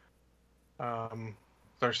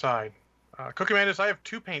side. Cookie Mandus, I have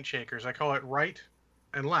 2 paint shakers. I call it right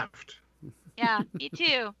and left. Yeah, me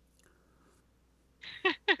too.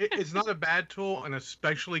 It's not a bad tool, and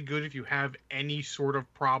especially good if you have any sort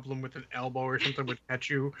of problem with an elbow or something would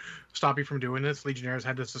stop you from doing this. Legionnaires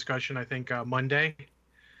had this discussion, I think, Monday,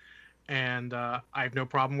 and I have no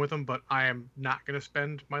problem with them, but I am not going to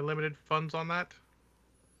spend my limited funds on that.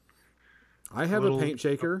 I have a paint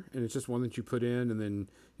shaker, and it's just one that you put in, and then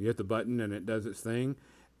you hit the button, and it does its thing,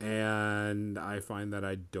 and I find that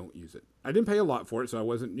I don't use it. I didn't pay a lot for it, so I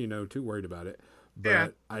wasn't, too worried about it,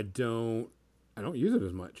 but I don't use it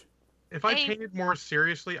as much. If I painted more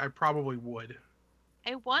seriously, I probably would.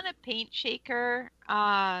 I won a paint shaker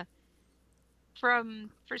for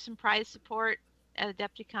some prize support at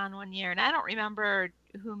Adepticon one year, and I don't remember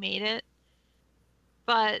who made it,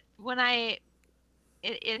 but when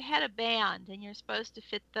it had a band, and you're supposed to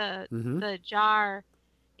fit the jar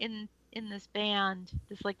in this band,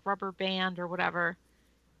 this like rubber band or whatever,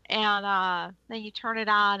 and then you turn it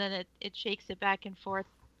on and it shakes it back and forth.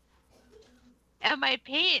 And my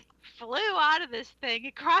paint flew out of this thing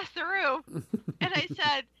across the room. And I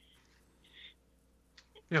said...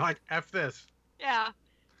 You're like, F this. Yeah.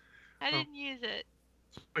 I didn't use it.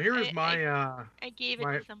 So here is my... I gave it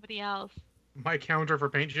to somebody else. My counter for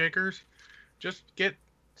paint shakers. Just get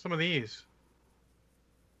some of these.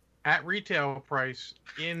 At retail price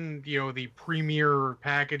in, the premier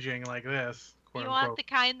packaging like this. You want the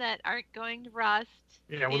kind that aren't going to rust.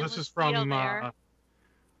 Yeah, well, this is from...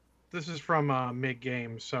 This is from MIG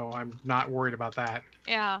Games, so I'm not worried about that.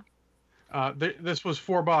 Yeah. This was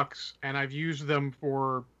 $4, and I've used them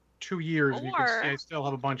for 2 years. And you can see I Or still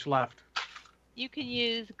have a bunch left. you can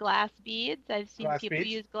use glass beads. I've seen Glass people beads?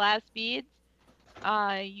 use glass beads.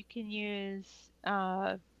 You can use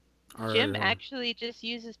Jim Our, actually just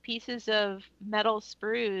uses pieces of metal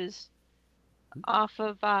sprues off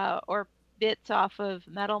of or bits off of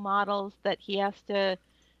metal models that he has to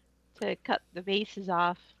cut the bases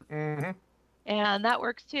off, Mm-hmm. and that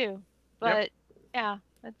works too. But yeah,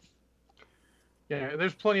 that's Yeah,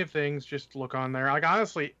 there's plenty of things just to look on there. Like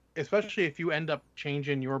honestly, especially if you end up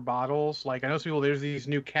changing your bottles. Like I know some people, there's these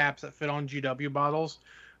new caps that fit on GW bottles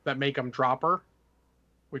that make them dropper,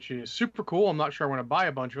 which is super cool. I'm not sure I want to buy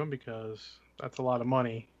a bunch of them because that's a lot of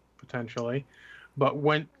money potentially. But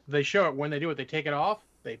when they show it, when they do it, they take it off.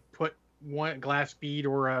 They put one glass bead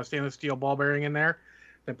or a stainless steel ball bearing in there.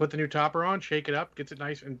 Then put the new topper on, shake it up, gets it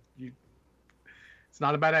nice, and it's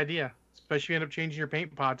not a bad idea. Especially if you end up changing your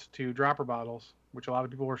paint pots to dropper bottles, which a lot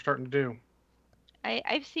of people are starting to do.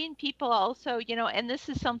 I've seen people also, and this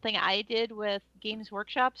is something I did with Games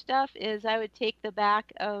Workshop stuff, is I would take the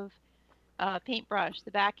back of a paintbrush,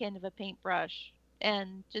 the back end of a paintbrush,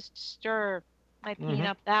 and just stir my paint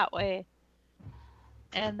up that way.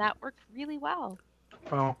 And that worked really well.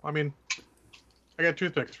 Well, I mean, I got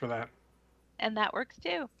toothpicks for that. And that works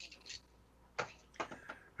too.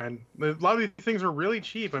 And a lot of these things are really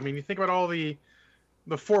cheap. I mean, you think about all the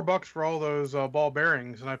 $4 for all those ball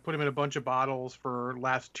bearings, and I put them in a bunch of bottles for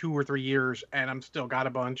last 2 or 3 years, and I'm still got a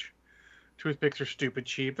bunch. Toothpicks are stupid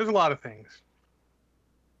cheap. There's a lot of things.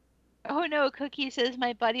 Oh no, Cookie says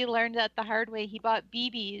my buddy learned that the hard way. He bought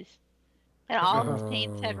BBs, and all his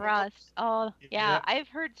paints had rust. Oh yeah, I've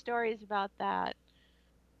heard stories about that.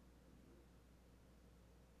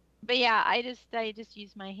 But yeah, I just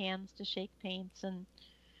use my hands to shake paints and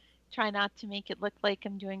try not to make it look like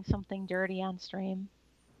I'm doing something dirty on stream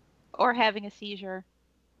or having a seizure.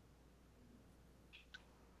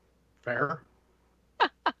 Fair.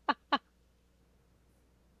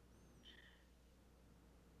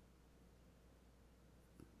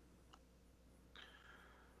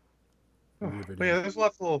 But yeah, there's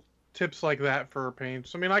lots of little tips like that for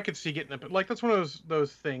paints. I mean, I could see getting it, but like that's one of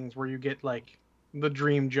those things where you get like the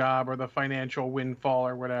dream job or the financial windfall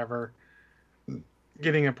or whatever.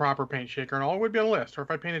 Getting a proper paint shaker and all would be on the list. Or if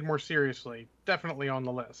I painted more seriously, definitely on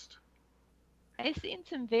the list. I've seen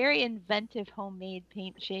some very inventive homemade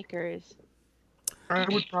paint shakers. I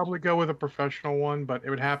would probably go with a professional one, but it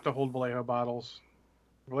would have to hold Vallejo bottles.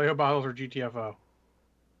 Vallejo bottles or GTFO.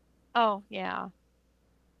 Oh, yeah.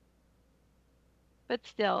 But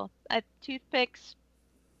still, toothpicks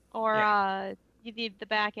or you need the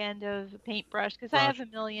back end of a paintbrush, because I have a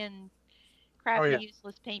million crappy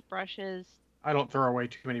useless paintbrushes. I don't throw away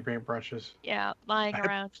too many paintbrushes. Yeah, lying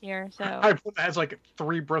around here. So I has like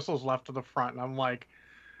 3 bristles left to the front, and I'm like,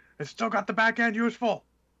 it's still got the back end useful.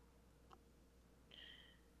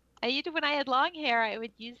 When I had long hair, I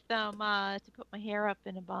would use them to put my hair up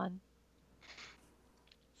in a bun.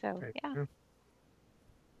 So yeah.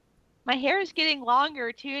 My hair is getting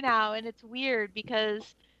longer too now, and it's weird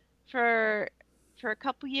because for a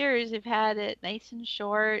couple years I've had it nice and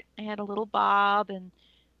short. I had a little bob, and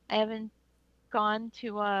I haven't gone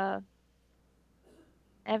to a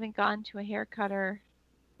hair cutter,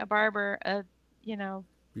 a barber,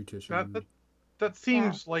 beautician. That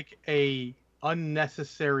seems like a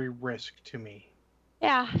unnecessary risk to me.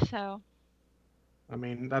 Yeah, so. I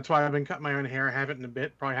mean, that's why I've been cutting my own hair. I haven't in a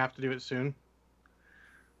bit. Probably have to do it soon.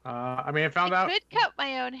 I mean, I found out. I could cut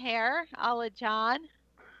my own hair, a la John.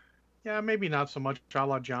 Yeah, maybe not so much a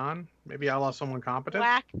la John. Maybe a la someone competent.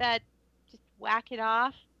 Just whack it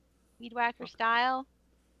off, weed whacker style.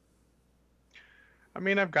 I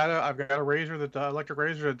mean, I've got a razor electric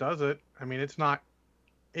razor that does it. I mean, it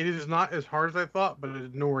is not as hard as I thought,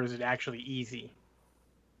 but nor is it actually easy.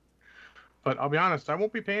 But I'll be honest, I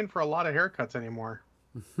won't be paying for a lot of haircuts anymore.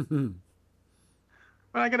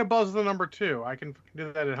 When I get a buzz the number 2, I can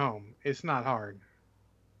do that at home. It's not hard.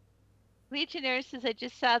 Legionnaire says, I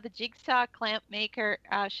just saw the Jigsaw clamp maker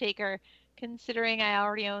shaker. Considering I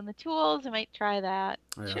already own the tools, I might try that.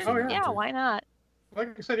 Sure. Yeah, why not?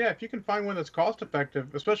 Like I said, yeah, if you can find one that's cost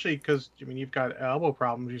effective, especially because, I mean, you've got elbow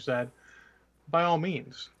problems, you said, by all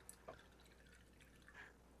means.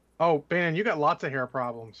 Oh, Bannon, you got lots of hair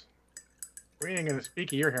problems. We ain't going to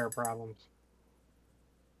speak of your hair problems.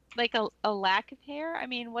 Like a lack of hair? I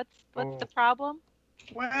mean, what's the problem?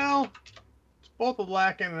 Well, it's both a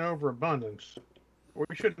lack and an overabundance. We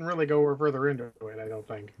shouldn't really go further into it, I don't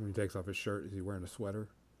think. When he takes off his shirt, is he wearing a sweater?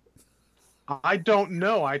 I don't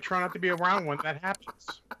know. I try not to be around when that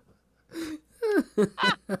happens.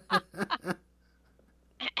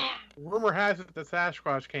 rumor has it that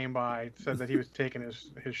Sasquatch came by, said that he was taking his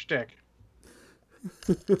shtick.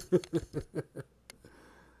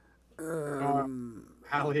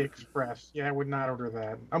 AliExpress. Yeah, I would not order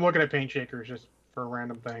that. I'm looking at paint shakers just for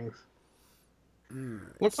random things.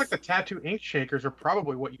 Looks like the tattoo ink shakers are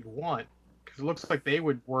probably what you'd want, because it looks like they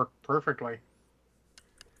would work perfectly.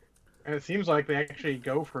 And it seems like they actually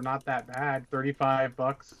go for not that bad. $35,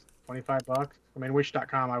 $25. I mean,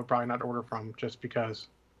 Wish.com I would probably not order from just because.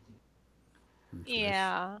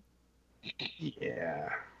 Yeah. Yeah.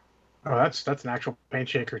 Oh, that's an actual paint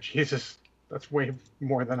shaker. Jesus, that's way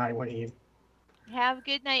more than I would need. Have a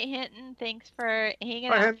good night, Hinton. Thanks for hanging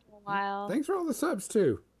Bye, out Hinton. for a while. Thanks for all the subs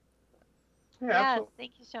too. Yeah, Yes, absolutely.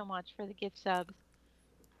 thank you so much for the gift subs.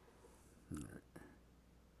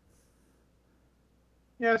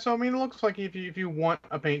 Yeah, so I mean, it looks like if you want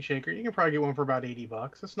a paint shaker, you can probably get one for about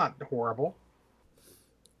 $80. It's not horrible.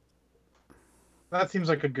 That seems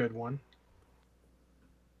like a good one.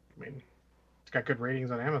 I mean, it's got good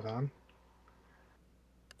ratings on Amazon.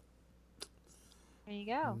 There you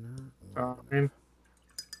go. So, I mean,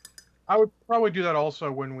 I would probably do that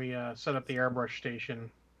also when we set up the airbrush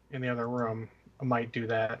station in the other room. I might do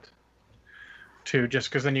that too,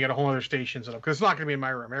 just because then you got a whole other station set up. Because it's not going to be in my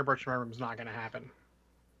room. Airbrush in my room is not going to happen.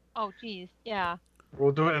 Oh, geez. Yeah.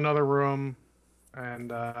 We'll do it in another room,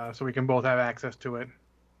 and so we can both have access to it.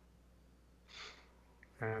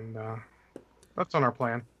 And that's on our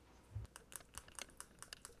plan.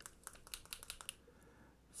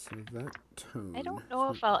 So that tone. I don't know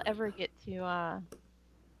if I'll ever get to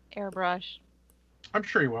airbrush, I'm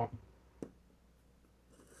sure you will.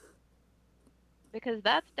 because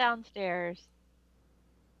that's downstairs.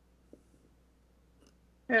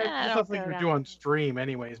 Yeah, Yeah, I it's don't something go you down do on there. stream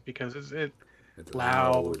anyways, because it's It's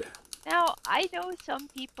loud. Now, I know some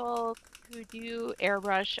people who do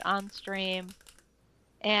airbrush on stream,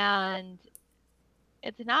 and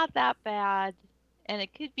it's not that bad. And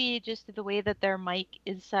it could be just the way that their mic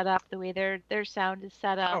is set up, the way their sound is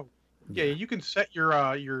set up. Oh, yeah, you can set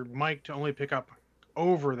your mic to only pick up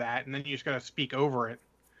over that, and then you just got to speak over it,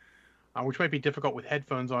 which might be difficult with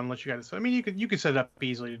headphones on unless you got to. I mean, you can set it up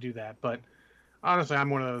easily to do that, but honestly, I'm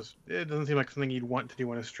one of those. It doesn't seem like something you'd want to do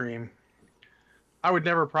on a stream. I would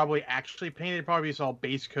never probably actually paint it. It'd probably be all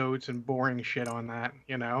base coats and boring shit on that,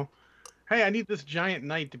 you know. Hey, I need this giant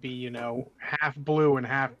knight to be, you know, half blue and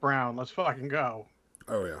half brown. Let's fucking go.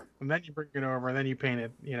 Oh yeah. And then you bring it over, and then you paint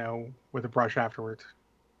it, you know, with a brush afterwards.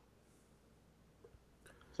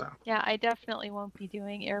 So. Yeah, I definitely won't be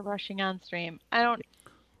doing airbrushing on stream. I don't.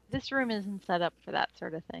 This room isn't set up for that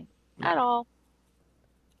sort of thing at all.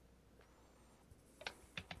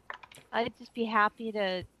 I'd just be happy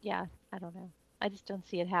to. Yeah, I don't know. I just don't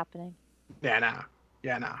see it happening. Yeah, nah.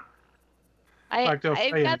 Yeah, nah. I've Like they'll say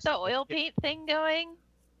got it's- the oil paint thing going,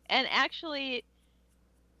 and actually,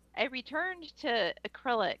 I returned to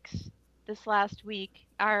acrylics this last week,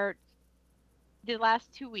 or the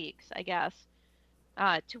last 2 weeks, I guess,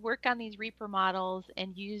 to work on these Reaper models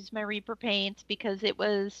and use my Reaper paints, because it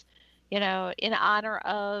was, you know, in honor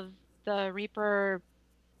of the Reaper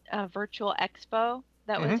virtual expo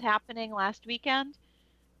that was happening last weekend.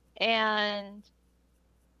 And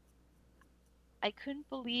I couldn't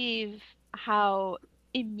believe how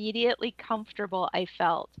immediately comfortable I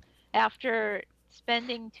felt after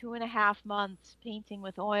spending 2.5 months painting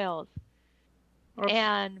with oils. Well,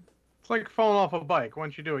 And it's like falling off a bike.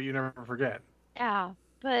 Once you do it, you never forget. yeah,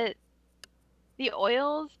 but the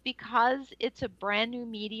oils, because it's a brand new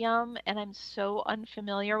medium and I'm so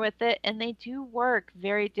unfamiliar with it, and they do work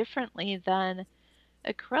very differently than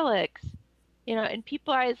acrylics, you know, and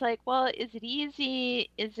people are always like, well, is it easy?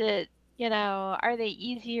 Is it, you know, are they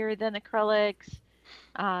easier than acrylics?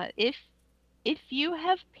 If you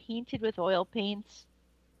have painted with oil paints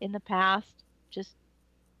in the past, just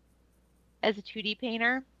as a 2D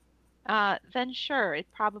painter, then sure, it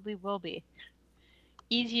probably will be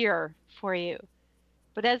easier for you.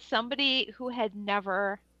 But as somebody who had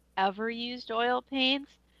never, ever used oil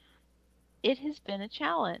paints, it has been a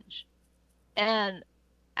challenge. And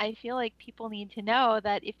I feel like people need to know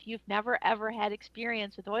that if you've never, ever had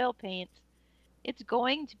experience with oil paints, it's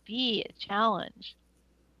going to be a challenge.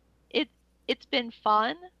 It's been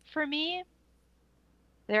fun for me.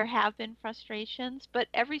 There have been frustrations, but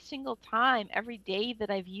every single time, every day that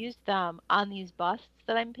I've used them on these busts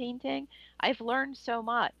that I'm painting, I've learned so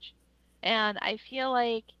much. And I feel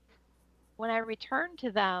like when I return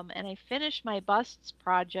to them and I finish my busts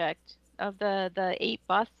project of the 8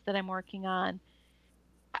 busts that I'm working on,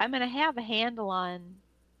 I'm going to have a handle on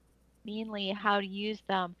mainly how to use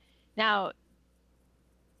them. Now,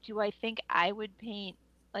 do I think I would paint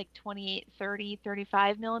like 28, 30,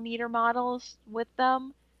 35 millimeter models with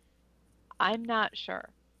them. I'm not sure.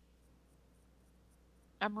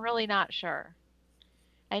 I'm really not sure.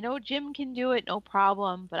 I know Jim can do it, no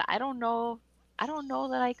problem, but I don't know. I don't know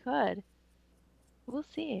that I could. We'll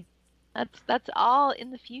see. That's all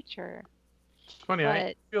in the future. It's funny. I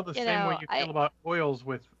But feel the you same way know, you feel I about oils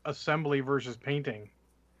with assembly versus painting.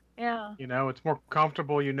 yeah. You know, it's more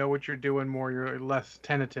comfortable. You know what you're doing more. You're less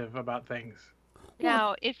tentative about things. Well,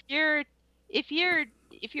 Now, if you're if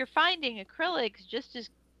you're finding acrylics just as,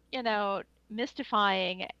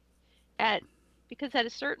 mystifying at because at a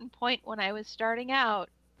certain point when I was starting out,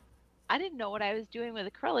 I didn't know what I was doing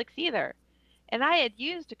with acrylics either. And I had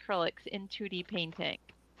used acrylics in 2D painting,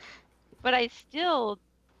 but I still,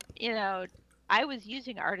 you know, I was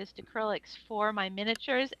using artist acrylics for my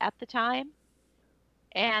miniatures at the time,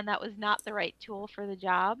 and that was not the right tool for the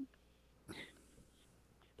job.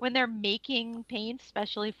 When they're making paints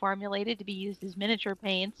specially formulated to be used as miniature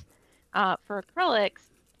paints for acrylics,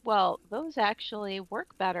 well, those actually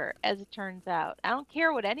work better, as it turns out. I don't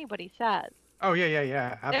care what anybody says. Oh yeah,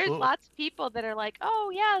 There's absolutely. lots of people that are like,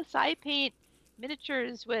 "Oh yes, I paint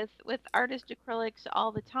miniatures with artist acrylics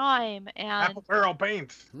all the time," Apple barrel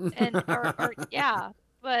paints, or yeah,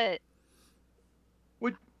 but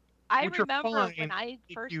which I which are remember when fine I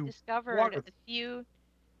if first you discovered water.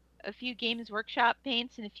 a few Games Workshop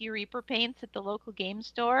paints and a few Reaper paints at the local game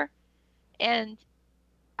store, and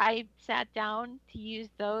I sat down to use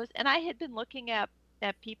those, and I had been looking at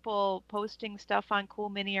people posting stuff on Cool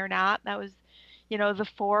Mini or Not. That was, the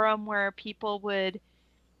forum where people would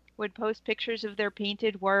post pictures of their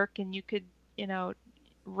painted work, and you could, you know,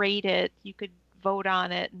 rate it, you could vote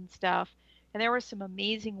on it and stuff. And there was some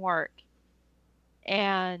amazing work,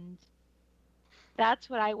 and that's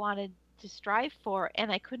what I wanted to strive for,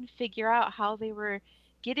 and I couldn't figure out how they were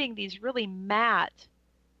getting these really matte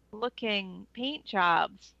looking paint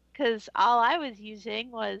jobs because all I was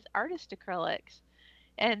using was artist acrylics,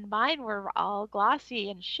 and mine were all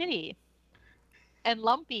glossy and shitty and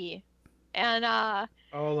lumpy. And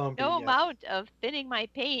Oh, lumpy, no yes. amount of thinning my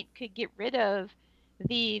paint could get rid of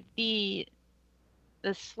the the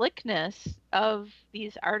the slickness of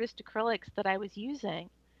these artist acrylics that I was using.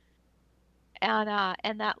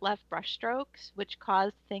 And that left brush strokes, which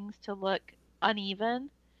caused things to look uneven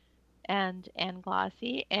and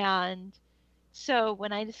glossy. And so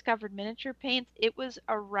when I discovered miniature paints, it was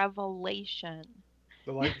a revelation.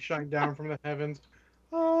 The light shine down from the heavens.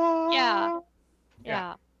 Yeah, Ah. Yeah.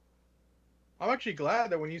 yeah. I'm actually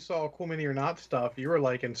glad that when you saw Cool Mini or Not stuff, you were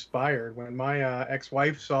like inspired. When my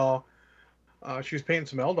ex-wife saw, she was painting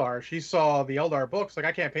some Eldar. She saw the Eldar books. Like,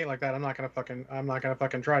 I can't paint like that. I'm not gonna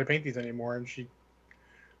fucking try to paint these anymore. And she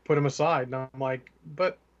put them aside. And I'm like,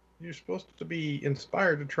 but you're supposed to be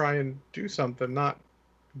inspired to try and do something, not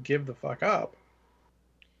give the fuck up.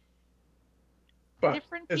 But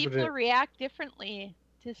Different is what it people is. react differently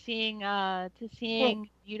to Well, seeing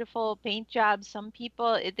beautiful paint jobs. Some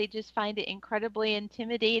people they just find it incredibly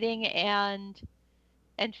intimidating and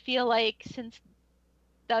feel like since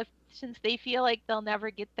they feel like they'll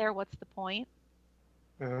never get there, what's the point?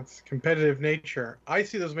 it's competitive nature. I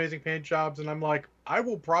see those amazing paint jobs, and I'm like, I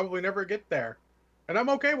will probably never get there, and I'm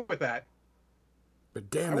okay with that. but I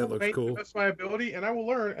damn, that will looks paint to the cool. best of my ability, and I will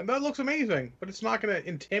learn, and that looks amazing. But it's not going to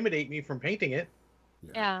intimidate me from painting it.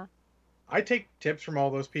 Yeah. Yeah. I take tips from all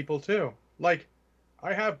those people too. Like,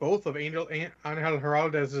 I have both of Angel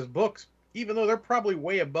Heraldez's books, even though they're probably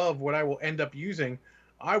way above what I will end up using.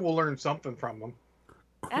 I will learn something from them.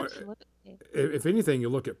 Absolutely. If anything, you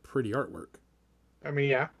look at pretty artwork. I mean,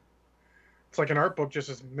 yeah, it's like an art book just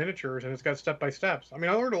as miniatures, and it's got step by steps. I mean,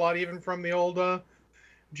 I learned a lot even from the old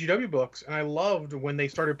GW books, and I loved when they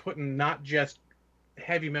started putting not just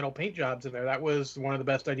heavy metal paint jobs in there. That was one of the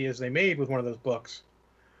best ideas they made with one of those books.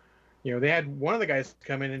 You know, they had one of the guys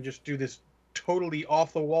come in and just do this totally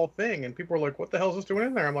off the wall thing, and people were like, "What the hell is this doing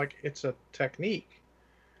in there?" I'm like, "It's a technique."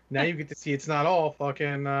 Now you get to see it's not all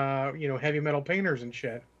fucking heavy metal painters and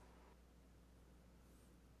shit.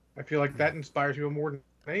 I feel like that inspires people more than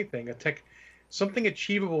anything. Something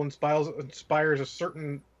achievable inspires a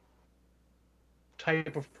certain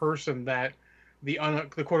type of person that the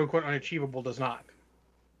quote unquote unachievable does not.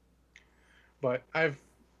 But I've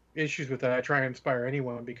issues with that. I try and inspire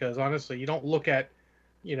anyone because honestly, you don't look at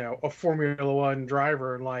a Formula One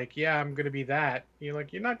driver and like, yeah, I'm going to be that. You're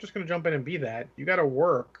not just going to jump in and be that. You got to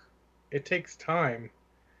work. It takes time.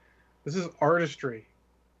 This is artistry.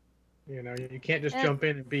 You can't just And jump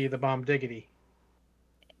in and be the bomb diggity.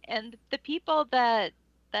 and the people that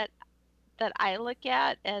that I look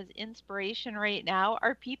at as inspiration right now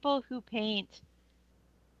are people who paint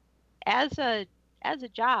as a as a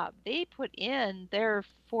job. They put in their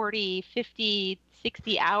 40, 50,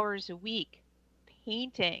 60 hours a week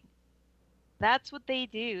painting. That's what they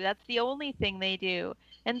do. That's the only thing they do.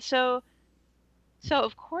 And so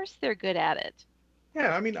of course they're good at it.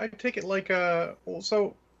 Yeah, I mean, I take it like well,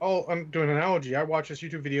 so I'm doing an analogy. I watched this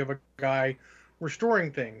YouTube video of a guy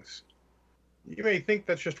restoring things. You may think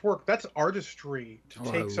that's just work. That's artistry to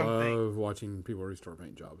Oh, take I something. love watching people restore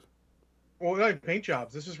paint jobs. Well, not even paint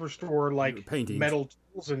jobs. This is restore like Paintings. metal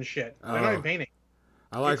tools and shit. They're not Oh. even painting.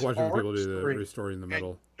 I like It's watching people do the artistry. restoring the And metal.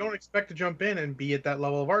 you don't expect to jump in and be at that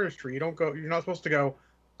level of artistry. You don't go. You're not supposed to go.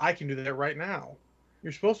 I can do that right now.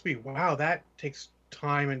 You're supposed to be. Wow, that takes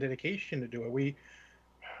time and dedication to do it.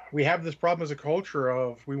 We have this problem as a culture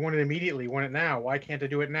of we want it immediately, want it now. Why can't I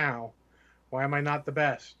do it now? Why am I not the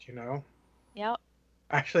best? You know. Yep.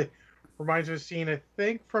 Actually, reminds me of a scene I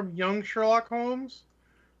think from Young Sherlock Holmes,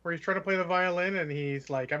 where he's trying to play the violin and he's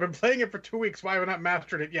like, "I've been playing it for 2 weeks. Why have I not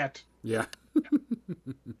mastered it yet?" Yeah.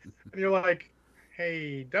 And you're like,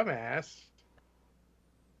 "Hey, dumbass."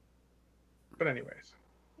 But anyways,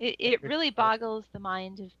 It really boggles the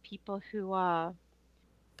mind of people who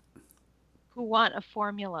want a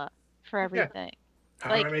formula for everything.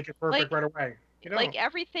 how do I make it perfect right away? You know, Like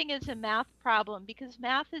everything is a math problem because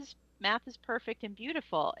math is perfect and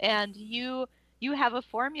beautiful, and you have a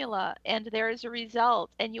formula and there is a result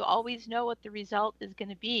and you always know what the result is going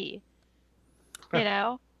to be. You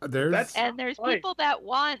know? There's And there's right. people that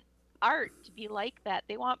want art to be like that.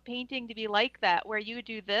 They want painting to be like that, where you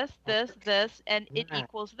do this, and it Yeah.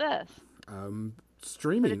 equals this.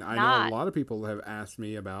 streaming. it's I know not. a lot of people have asked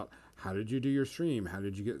me about how did you do your stream? How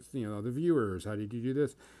did you get the viewers? How did you do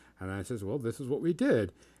this? And I says, well, this is what we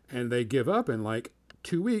did. And they give up in like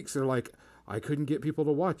 2 weeks. They're like, I couldn't get people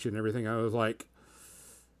to watch it and everything. I was like,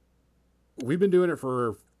 we've been doing it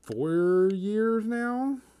for 4 years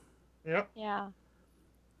now. Yep. Yeah.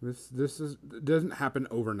 This doesn't happen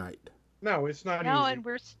overnight. No, it's not No, easy. and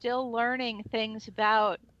we're still learning things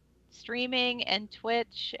about streaming and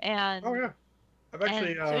Twitch and Oh yeah, I've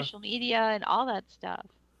actually and social media and all that stuff.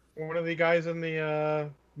 one of the guys in the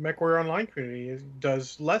MechWarrior Online community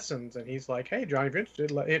does lessons, and he's like, "Hey, Johnny, if you're interested,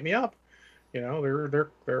 hit me up." You know,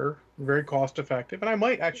 they're very cost effective, and I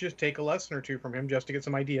might actually just take a lesson or two from him just to get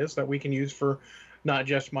some ideas that we can use for not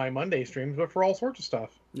just my Monday streams, but for all sorts of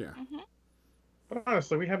stuff. Yeah. Hmm. But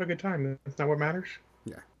honestly, we have a good time. That's not what matters.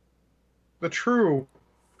 Yeah. The true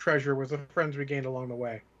treasure was the friends we gained along the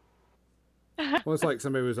way. Well, it's like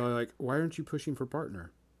somebody was like, why aren't you pushing for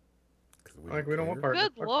partner? 'Cause We don't want partners.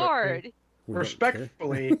 Good Lord. We don't care.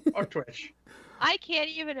 Respectfully, fuck Twitch. I can't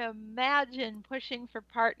even imagine pushing for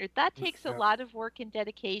partners. That takes a Yeah. lot of work and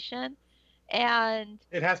dedication. And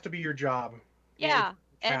It has to be your job. yeah,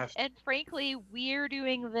 It has to. and frankly, we're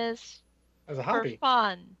doing this As a for hobby.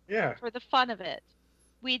 fun, Yeah. for the fun of it.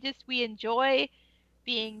 We enjoy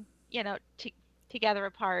being, together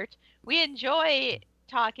apart. We enjoy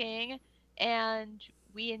talking, and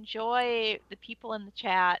we enjoy the people in the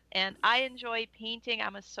chat, and I enjoy painting.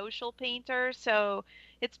 I'm a social painter, so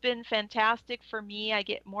it's been fantastic for me. I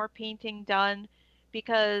get more painting done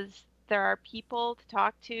because there are people to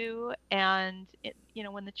talk to, and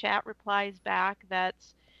when the chat replies back,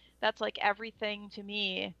 that's like everything to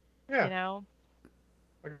me. Yeah. You know.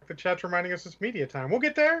 Like the chat's reminding us it's media time. We'll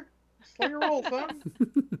get there. Slow your roll,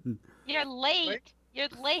 son. You're late. You're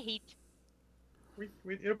late.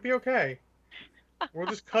 It'll be okay. We'll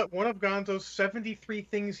just cut one of Gonzo's 73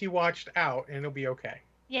 things he watched out, and it'll be okay.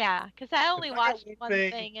 Yeah, because I only If I got watched one one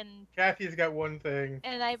thing- thing, and Kathy's got one thing.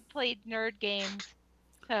 I played nerd games.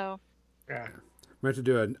 So Yeah. We have to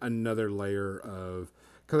do another layer of,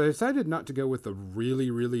 because I decided not to go with the really,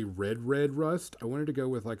 really red rust. I wanted to go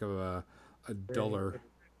with like a duller,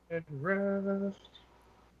 And rest.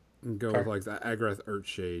 and go Okay. with like the Agrath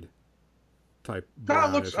Earthshade type. No, it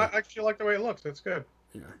brown, looks. if I it- actually like the way it looks. It's good.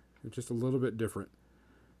 yeah, it's just a little bit different.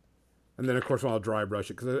 And then of course I'll dry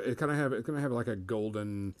brush it because it's gonna have like a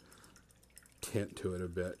golden tint to it a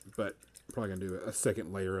bit, but I'm probably gonna do a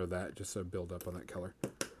second layer of that just to build up on that color.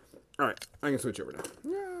 All right, I can switch over now.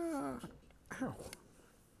 Yeah. Ow.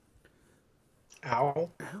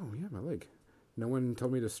 Ow. Ow, yeah, my leg. No one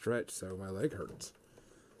told me to stretch, so my leg hurts.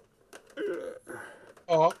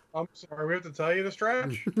 Oh, I'm sorry. We have to tell you to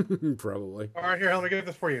stretch. Probably. All right, here. Let me get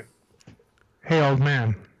this for you. Hey, old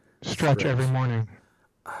man. Stretch Stretch. every morning.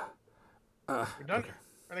 We're done. Okay.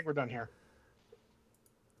 I think we're done here.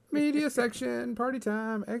 Media section, party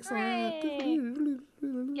time, excellent.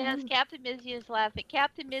 yes, Captain Mizzy is laughing.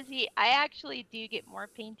 Captain Mizzy, I actually do get more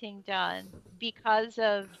painting done because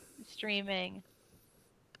of streaming.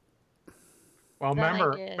 Well, Than I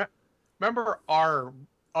remember, did. remember our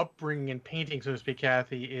upbringing in painting, so to speak,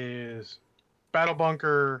 Kathy, is Battle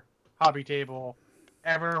Bunker, Hobby Table,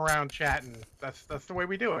 everyone around chatting. That's the way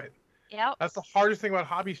we do it. Yep. That's the hardest thing about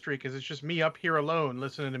Hobby Streak is it's just me up here alone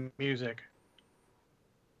listening to music.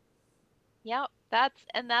 Yep. That's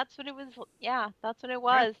what it was. Yeah, that's what it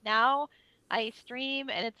was. Now I stream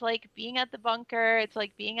and it's like being at the bunker. It's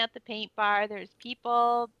like being at the paint bar. There's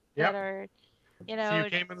people that are, you know. So you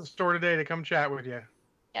came in the store today to come chat with you.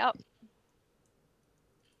 Yep.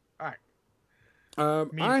 All right.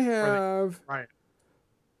 I have Right.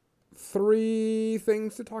 3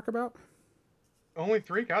 things to talk about. Only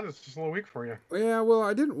 3? God, it's just a little weak for you. Yeah, well,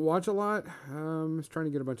 I didn't watch a lot. I was trying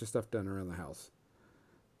to get a bunch of stuff done around the house.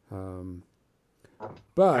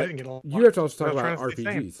 But I didn't get a lot. you have to also talk I about was trying to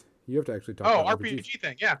stay RPGs. You have to actually talk about RPGs. RPG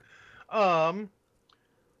thing, yeah.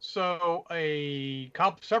 So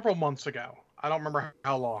several months ago, I don't remember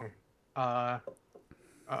how long,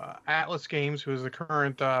 Atlas Games, who is the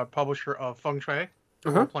current publisher of Feng Shui,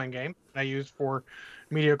 a role-playing game I used for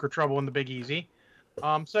Mediocre Trouble and the Big Easy,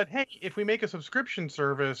 said, hey, if we make a subscription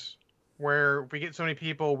service where if we get so many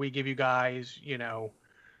people, we give you guys, you know,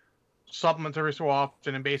 supplements every so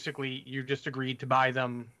often, and basically you just agreed to buy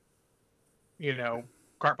them, you know,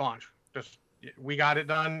 carte blanche. Just, we got it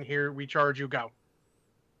done, here we charge you, go.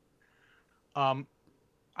 I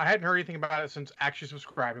hadn't heard anything about it since actually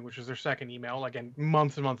subscribing, which was their second email, again,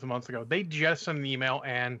 months and months and months ago. They just sent an email,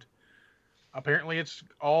 and apparently it's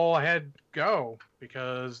all ahead go,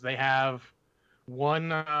 because they have one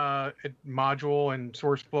module and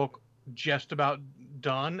source book just about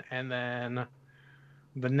done, and then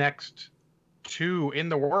the next 2 in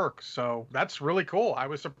the works. So that's really cool. I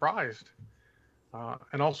was surprised.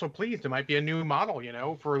 And also pleased. It might be a new model, you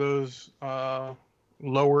know, for those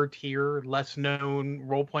lower tier, less known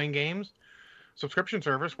role-playing games. Subscription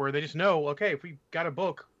service where they just know, okay, if we got a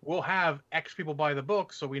book, we'll have X people buy the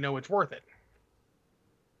book, so we know it's worth it.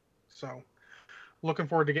 So looking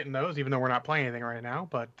forward to getting those, even though we're not playing anything right now.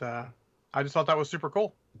 But I just thought that was super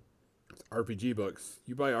cool. RPG books.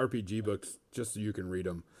 You buy RPG books just so you can read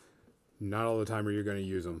them. Not all the time are you going to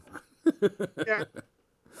use them. Yeah.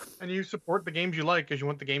 And you support the games you like because you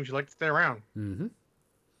want the games you like to stay around. Mm-hmm.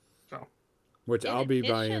 So. Which In I'll be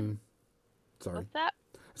addition- buying. Sorry. What's that?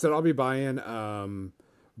 I said I'll be buying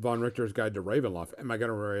Von Richter's Guide to Ravenloft. Am I going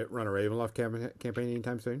to run a Ravenloft campaign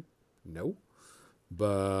anytime soon? No.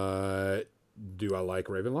 But do I like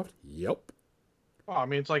Ravenloft? Yep. Well, I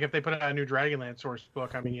mean, it's like if they put out a new Dragonlance source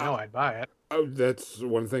book, I mean, you know I'd buy it. Oh, that's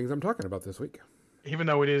one of the things I'm talking about this week. Even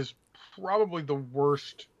though it is probably the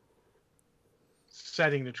worst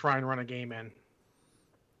setting to try and run a game in.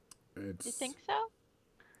 You think so?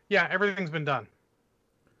 Yeah, everything's been done.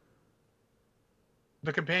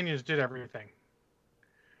 The companions did everything.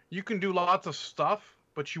 You can do lots of stuff,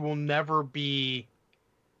 but you will never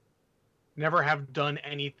have done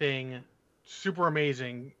anything super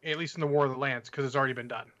amazing, at least in the War of the Lance, because it's already been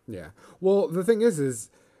done. Yeah. Well, the thing is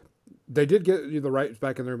they did get you the rights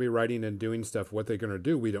back, and they're going to be writing and doing stuff. What they're going to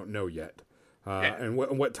do, we don't know yet. And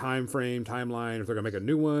what time frame, timeline, if they're going to make a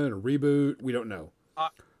new one, a reboot, we don't know.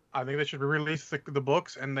 I think they should release the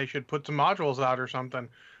books, and they should put some modules out or something.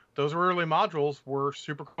 Those early modules were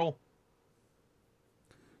super cool.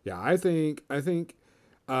 Yeah, I think,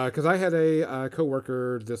 because I had a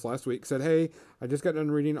coworker this last week said, "Hey, I just got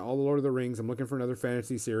done reading all the Lord of the Rings. I'm looking for another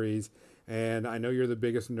fantasy series, and I know you're the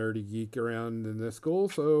biggest nerdy geek around in this school.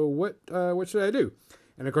 So what should I do?"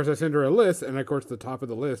 And of course, I sent her a list, and of course, the top of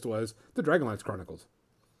the list was the Dragonlance Chronicles.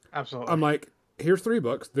 Absolutely. I'm like, here's 3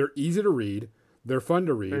 books. They're easy to read. They're fun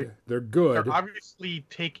to read. They're good. They obviously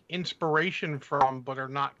take inspiration from, but are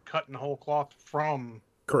not cut in whole cloth from.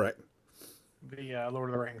 Correct. The Lord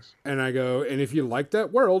of the Rings. And I go, and if you like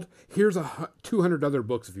that world, here's 200 other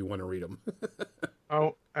books if you want to read them.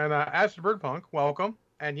 Oh, and as to Birdpunk, welcome.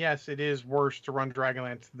 And yes, it is worse to run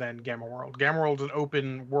Dragonlance than Gamma World. Gamma World's an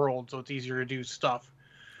open world, so it's easier to do stuff.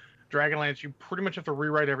 Dragonlance, you pretty much have to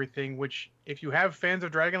rewrite everything, which, if you have fans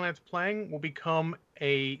of Dragonlance playing, will become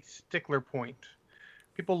a stickler point.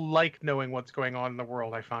 People like knowing what's going on in the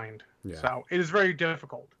world, I find. Yeah. So it is very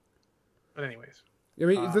difficult. But anyways. I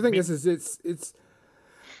mean, the thing is it's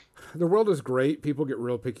the world is great. People get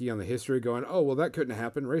real picky on the history, going, "Oh, well, that couldn't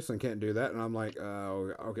happen. Racing can't do that." And I'm like,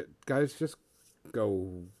 "Oh, okay, guys, just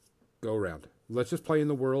go around. Let's just play in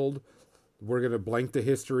the world. We're gonna blank the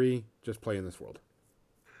history. Just play in this world."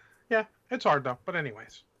 Yeah, it's hard though. But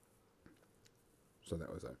anyways. So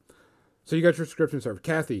that was that. So you got your subscription server.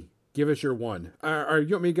 Kathy, give us your one. You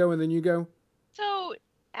want me to go and then you go? So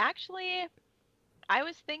actually, I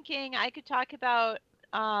was thinking I could talk about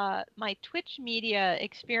my Twitch media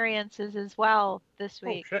experiences as well this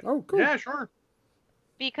week. Oh, shit. Oh, cool. Yeah, sure.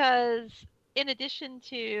 because in addition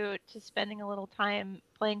to spending a little time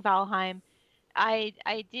playing Valheim, I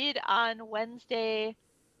did on Wednesday.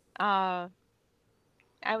 I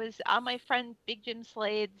was on my friend Big Jim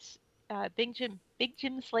Slade's Big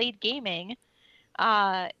Jim Slade Gaming.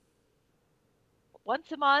 Uh,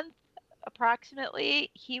 Once a month,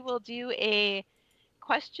 approximately, he will do a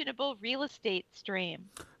questionable real estate stream,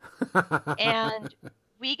 and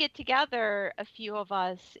we get together, a few of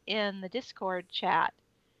us in the Discord chat,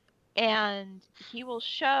 and he will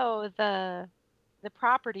show the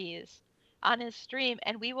properties on his stream,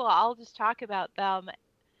 and we will all just talk about them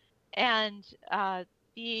and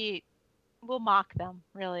be we'll mock them.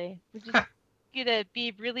 Really, we're just gonna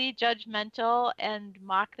be really judgmental and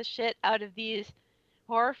mock the shit out of these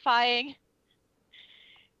horrifying,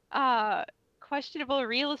 questionable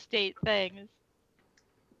real estate things.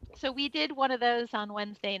 So we did one of those on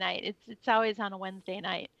Wednesday night. It's always on a Wednesday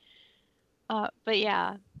night. But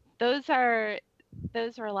yeah, those are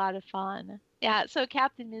a lot of fun. Yeah, so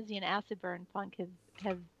Captain Mizzy and Acid Burn Punk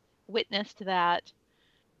have witnessed that.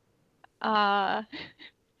 And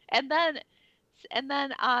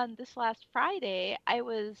then on this last Friday, I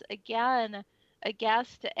was again a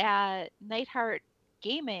guest at Nightheart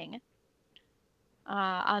Gaming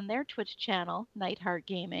on their Twitch channel, Nightheart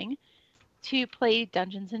Gaming, to play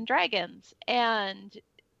Dungeons and Dragons. And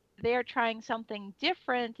they're trying something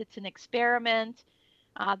different. It's an experiment.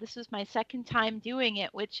 This was my second time doing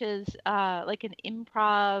it, which is like an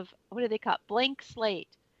improv, what do they call it? Blank slate.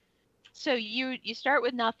 So you start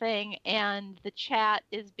with nothing, and the chat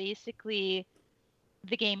is basically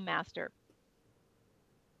the game master.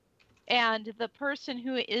 And the person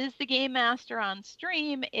who is the game master on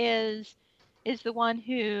stream is the one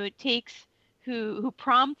who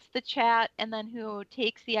prompts the chat, and then who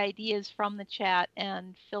takes the ideas from the chat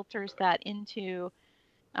and filters that into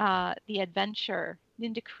the adventure,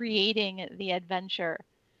 into creating the adventure.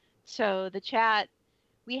 So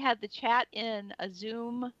we had the chat in a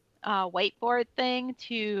Zoom whiteboard thing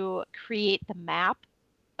to create the map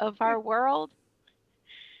of our world.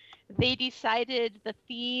 They decided the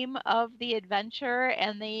theme of the adventure,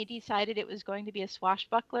 and they decided it was going to be a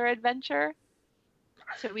swashbuckler adventure.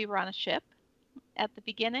 So we were on a ship at the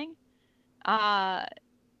beginning. The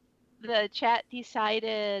chat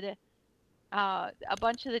decided a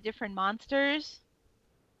bunch of the different monsters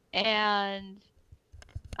and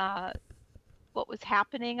what was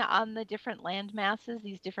happening on the different land masses,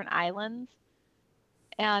 these different islands.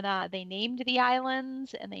 And they named the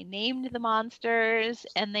islands, and they named the monsters,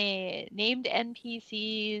 and they named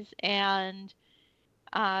NPCs, and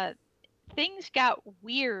things got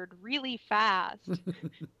weird really fast,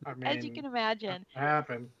 I mean, as you can imagine. that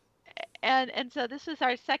happened. And so this was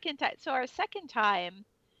our second time. So our second time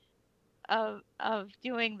of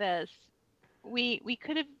doing this, we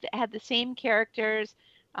could have had the same characters.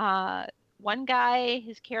 One guy,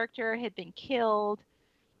 his character had been killed,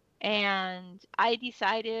 and I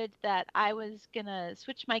decided that I was gonna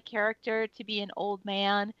switch my character to be an old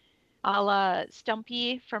man, a la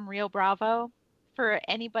Stumpy from Rio Bravo. For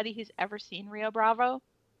anybody who's ever seen Rio Bravo,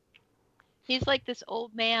 he's like this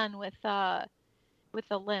old man with a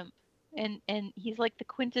limp, and he's like the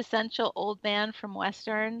quintessential old man from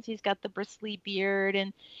westerns. He's got the bristly beard,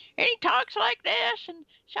 and he talks like this, and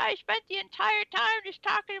so I spent the entire time just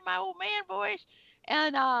talking in my old man voice.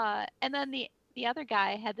 And then the other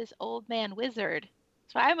guy had this old man wizard.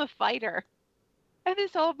 So I'm a fighter. I'm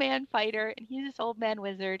this old man fighter, and he's this old man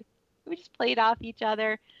wizard. We just played off each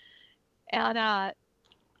other. And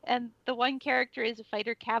the one character is a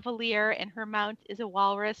fighter cavalier, and her mount is a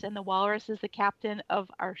walrus, and the walrus is the captain of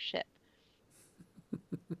our ship.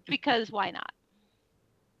 Because why not?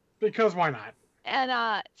 Because why not?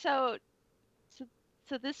 And so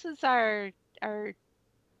this is our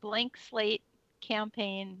blank slate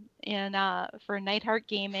campaign for Nightheart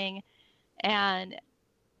Gaming, and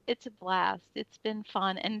it's a blast. It's been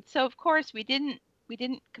fun. And so of course we didn't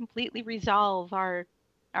completely resolve our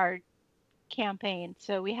campaign,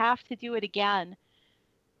 so we have to do it again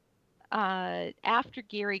after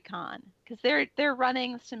GaryCon, because they're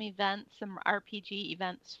running some events, some RPG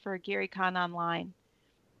events for GaryCon Online.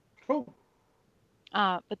 Cool.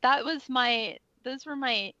 But those were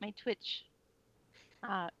my Twitch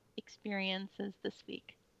experiences this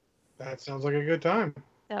week. That sounds like a good time.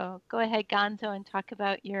 So go ahead, Gonzo, and talk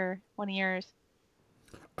about one of yours.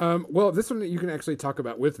 Well, this one you can actually talk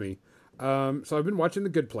about with me. So I've been watching The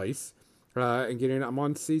Good Place, and I'm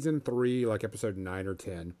on season 3, like episode 9 or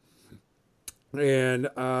 10. And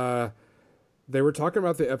they were talking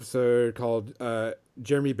about the episode called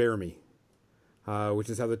Jeremy Bear Me. which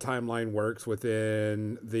is how the timeline works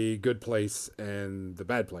within the good place and the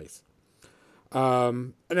bad place.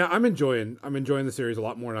 And I'm enjoying the series a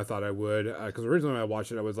lot more than I thought I would, because originally when I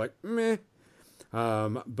watched it, I was like, meh.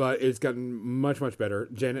 But it's gotten much, much better.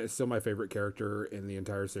 Janet is still my favorite character in the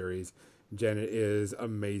entire series. Janet is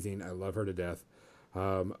amazing. I love her to death.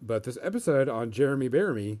 But this episode on Jeremy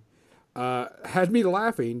Bearimy had me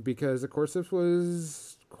laughing because, of course, this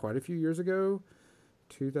was quite a few years ago.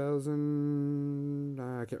 2000,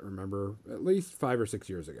 I can't remember, at least 5 or 6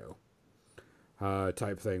 years ago,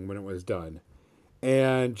 type thing when it was done.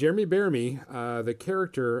 And Jeremy Bearimy, the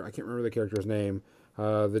character, I can't remember the character's name,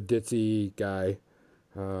 the ditzy guy,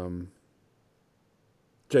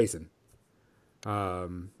 Jason, I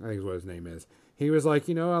think is what his name is. He was like,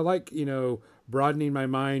 I like, broadening my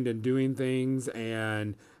mind and doing things,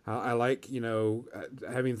 and I like,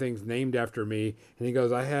 having things named after me. And he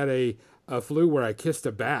goes, I had a flu where I kissed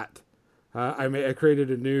a bat. I created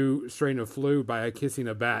a new strain of flu by kissing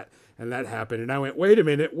a bat, and that happened. And I went, wait a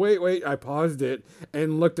minute, wait. I paused it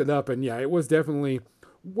and looked it up, and yeah, it was definitely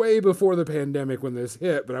way before the pandemic when this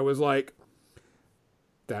hit. But I was like,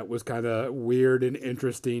 that was kind of weird and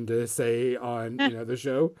interesting to say on the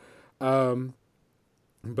show.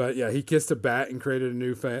 But yeah, he kissed a bat and created a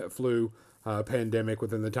new flu pandemic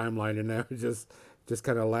within the timeline, and I just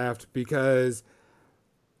kind of laughed because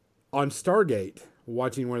on Stargate,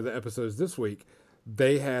 watching one of the episodes this week,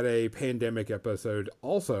 they had a pandemic episode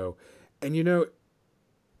also, and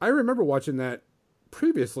I remember watching that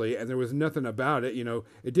previously, and there was nothing about it.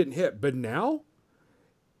 It didn't hit, but now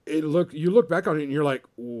you look back on it and you're like,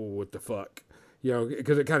 ooh, what the fuck?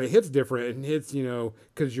 Because it kind of hits different and hits,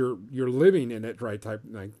 because you're living in it, right?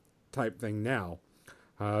 Type thing now.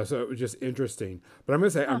 So it was just interesting. But I'm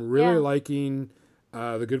gonna say I'm really liking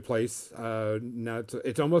The Good Place. Now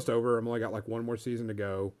it's almost over. I've only got like one more season to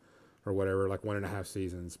go, or whatever, like 1.5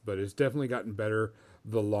 seasons. But it's definitely gotten better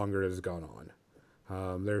the longer it has gone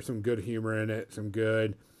on. There's some good humor in it, some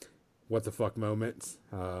good what the fuck moments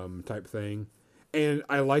type thing. And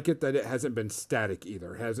I like it that it hasn't been static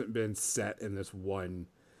either. It hasn't been set in this one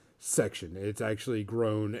section. It's actually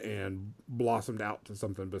grown and blossomed out to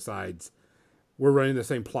something besides we're running the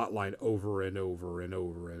same plot line over and over and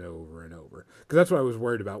over and over and over. Because that's what I was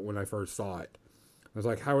worried about when I first saw it. I was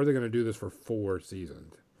like, how are they going to do this for 4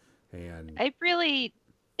 seasons? And I really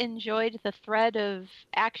enjoyed the thread of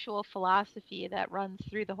actual philosophy that runs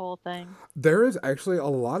through the whole thing. There is actually a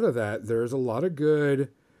lot of that. There's a lot of good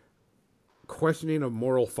questioning of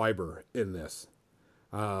moral fiber in this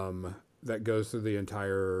that goes through the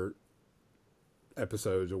entire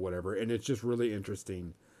episodes or whatever, and it's just really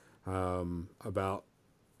interesting about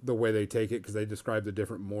the way they take it, because they describe the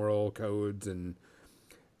different moral codes and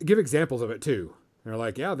give examples of it too. They're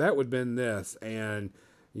like, yeah, that would have been this, and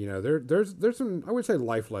there's some, I would say,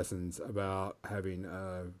 life lessons about having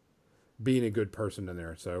being a good person in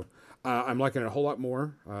there. So I'm liking it a whole lot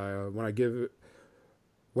more.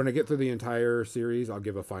 When I get through the entire series, I'll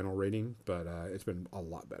give a final rating, but it's been a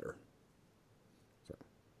lot better. So,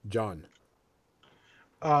 John.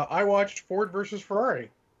 I watched Ford versus Ferrari,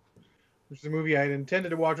 which is a movie I had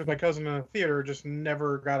intended to watch with my cousin in a theater, just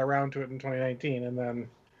never got around to it in 2019, and then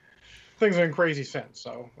things have been crazy since.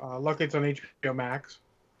 So, luckily it's on HBO Max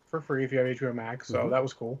for free if you have HBO Max, so that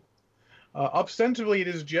was cool. Ostensibly, it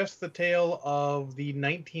is just the tale of the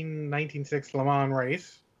 1996 Le Mans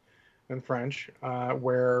race in French,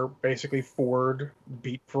 where basically Ford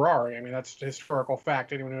beat Ferrari. I mean, that's a historical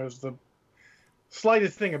fact. Anyone who knows the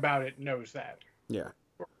slightest thing about it knows that. Yeah.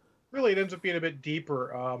 Really, it ends up being a bit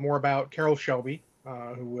deeper, more about Carroll Shelby,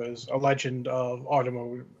 who was a legend of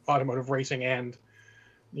automotive racing and,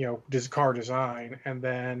 car design. And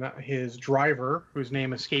then his driver, whose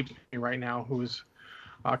name escapes me right now, who's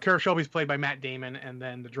Carroll Shelby's played by Matt Damon, and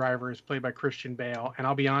then the driver is played by Christian Bale. And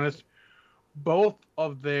I'll be honest, both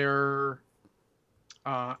of their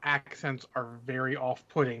accents are very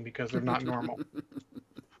off-putting because they're not normal.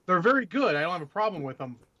 They're very good. I don't have a problem with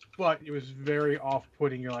them, but it was very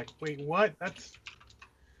off-putting. You're like, wait, what? That's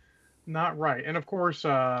not right. And of course,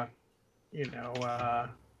 there it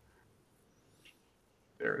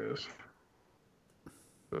is.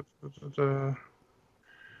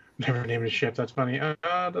 Never named a ship. That's funny.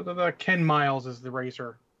 Ken Miles is the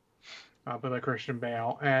racer. By Christian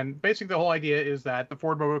Bale. And basically the whole idea is that the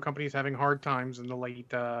Ford Motor Company is having hard times in the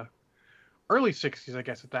late, early 60s, I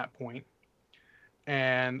guess, at that point.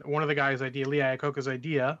 And one of the guys' idea, Lee Iacocca's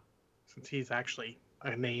idea, since he's actually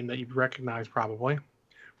a name that you'd recognize probably,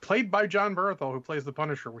 played by John Bernthal, who plays the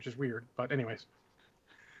Punisher, which is weird. But anyways,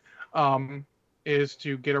 is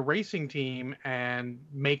to get a racing team and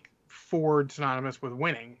make Ford synonymous with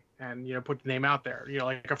winning. and put the name out there.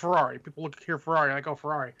 Like a Ferrari. People hear Ferrari, like, oh,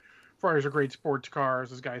 Ferrari. Ferraris are great sports cars.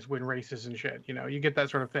 Those guys win races and shit. You get that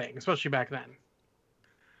sort of thing, especially back then.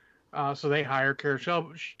 So they hire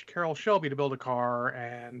Carroll Shelby to build a car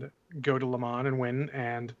and go to Le Mans and win.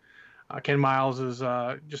 And Ken Miles is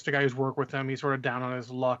just a guy who's worked with them. He's sort of down on his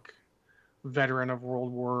luck, veteran of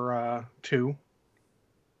World War II.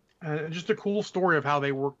 Just a cool story of how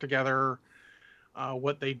they work together,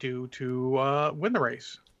 what they do to win the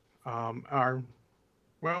race. Win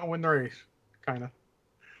the race, kind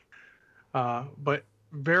of. But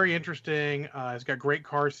very interesting. It's got great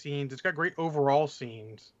car scenes. It's got great overall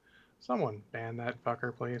scenes. Someone ban that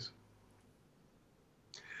fucker, please.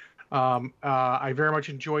 I very much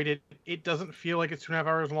enjoyed it. It doesn't feel like it's 2.5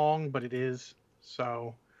 hours long, but it is.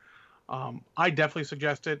 So I definitely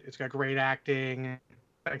suggest it. It's got great acting.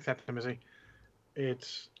 Except Timothy.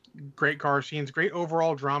 It's great car scenes, great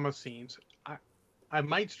overall drama scenes. I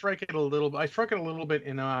might strike it a little. I struck it a little bit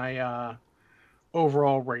in my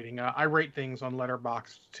overall rating. I rate things on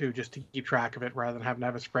Letterboxd too, just to keep track of it rather than having to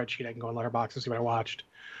have a spreadsheet. I can go on Letterboxd and see what I watched.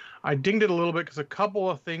 I dinged it a little bit because a couple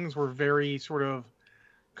of things were very sort of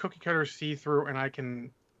cookie cutter see through, and I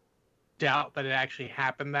can doubt that it actually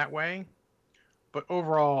happened that way. But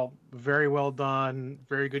overall, very well done.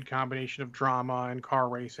 Very good combination of drama and car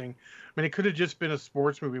racing. I mean, it could have just been a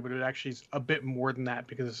sports movie, but it actually is a bit more than that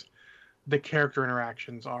because the character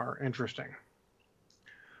interactions are interesting.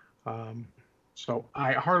 So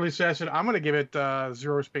I hardly suggest it. I'm going to give it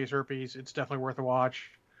 0 space herpes. It's definitely worth a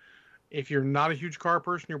watch. If you're not a huge car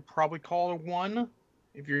person, you'll probably call it a 1.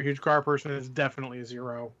 If you're a huge car person, it's definitely a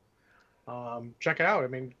 0. Check it out. I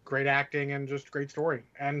mean, great acting and just great story.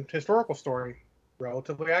 And historical story.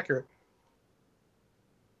 Relatively accurate.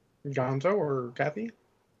 Gonzo or Kathy?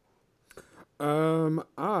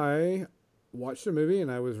 I watched the movie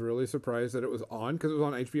and I was really surprised that it was on because it was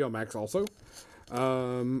on HBO Max also.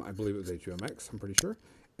 I believe it was HBO Max, I'm pretty sure.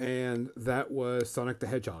 And that was Sonic the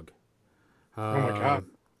Hedgehog. Oh my god.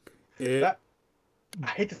 I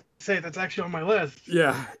hate to say that's actually on my list.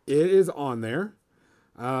 Yeah, it is on there.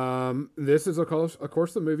 This is, of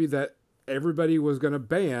course, the movie that everybody was going to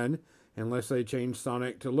ban unless they changed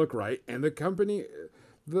Sonic to look right. And the company,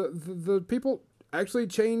 the people actually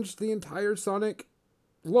changed the entire Sonic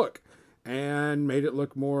look and made it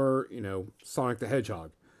look more, Sonic the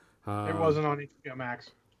Hedgehog. It wasn't on HBO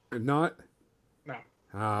Max. Not? No.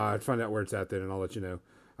 I'd find out where it's at then and I'll let you know.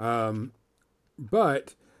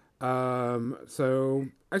 So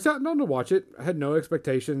I sat down to watch it. I had no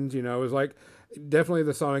expectations, It was like, definitely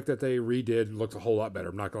the Sonic that they redid looks a whole lot better.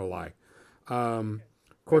 I'm not going to lie.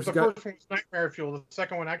 Of course, the first one was Nightmare Fuel. The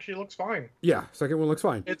second one actually looks fine. Yeah, second one looks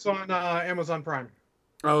fine. It's on Amazon Prime.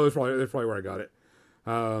 Oh, that's probably where I got it.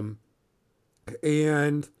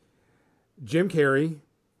 And Jim Carrey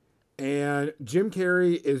is Jim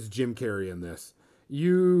Carrey in this.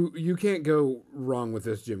 You can't go wrong with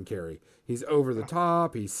this Jim Carrey. He's over the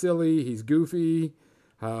top. He's silly. He's goofy.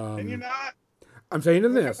 And you're not. I'm saying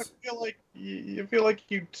in this. You feel like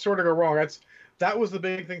you sort of go wrong. That was the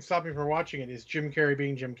big thing stopping me from watching it is Jim Carrey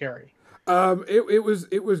being Jim Carrey.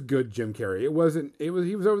 It was good Jim Carrey.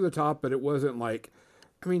 He was over the top, but it wasn't like,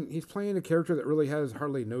 I mean, he's playing a character that really has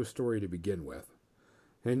hardly no story to begin with.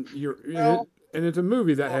 And and it's a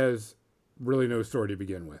movie that has really no story to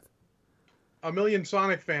begin with. A million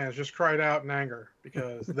Sonic fans just cried out in anger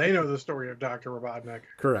because they know the story of Dr. Robotnik.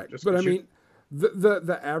 Correct. But I mean,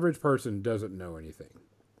 the average person doesn't know anything.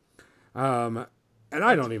 And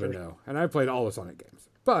I don't even know. And I've played all the Sonic games.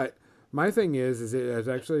 But my thing is it has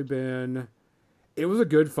actually been, it was a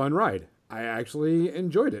good, fun ride. I actually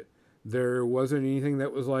enjoyed it. There wasn't anything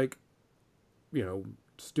that was like,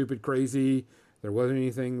 stupid crazy. There wasn't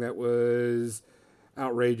anything that was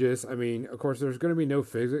outrageous. I mean, of course, there's going to be no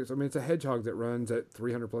physics. I mean, it's a hedgehog that runs at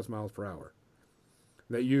 300 plus miles per hour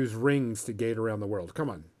that use rings to gate around the world. Come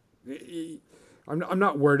on. I'm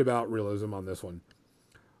not worried about realism on this one.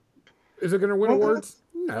 Is it going to win awards?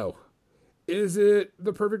 No. Is it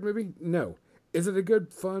the perfect movie? No. Is it a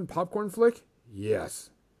good, fun popcorn flick?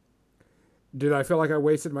 Yes. Did I feel like I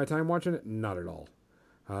wasted my time watching it? Not at all.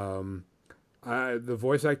 The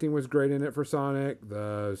voice acting was great in it for Sonic.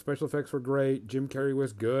 The special effects were great. Jim Carrey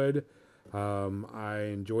was good. I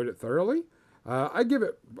enjoyed it thoroughly. I give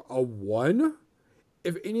it a 1,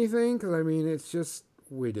 if anything, because I mean, it's just,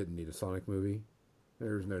 we didn't need a Sonic movie.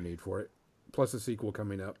 There's no need for it. Plus a sequel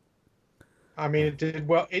coming up. I mean, it did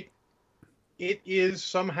well. It is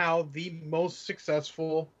somehow the most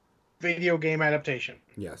successful video game adaptation.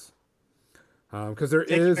 Yes. Because there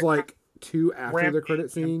is like 2 after the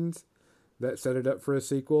credit scenes that set it up for a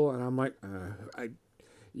sequel, and I'm like,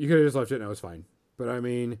 you could have just left it and it was fine. But I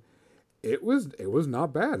mean, it was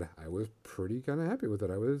not bad. I was pretty kind of happy with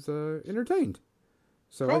it. I was entertained.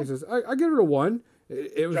 So like I Cool. says, I give it a 1.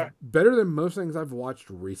 It was Okay. better than most things I've watched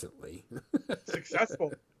recently.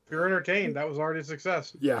 Successful. If you're entertained, that was already a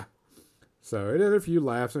success. Yeah. So it had a few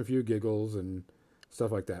laughs and a few giggles and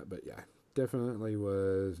stuff like that. But yeah, definitely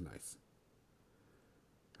was nice.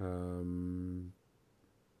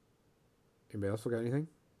 Anybody else got anything?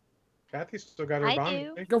 Kathy still got her I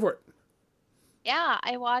bond. do. Go for it. Yeah,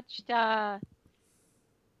 I watched. Oh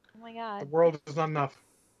my The God, world is not enough.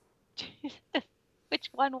 which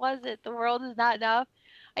one was it? The World Is Not Enough.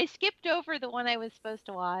 I skipped over the one I was supposed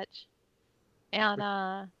to watch, and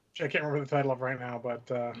I can't remember the title of right now, but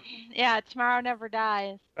yeah, Tomorrow Never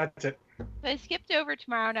Dies. that's it. So I skipped over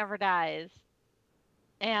Tomorrow Never Dies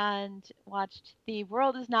and watched The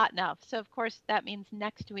World Is Not Enough. So of course that means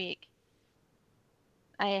next week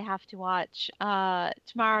I have to watch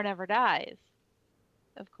Tomorrow Never Dies,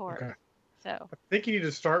 of course. Okay. So I think you need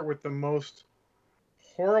to start with the most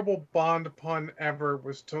horrible Bond pun ever.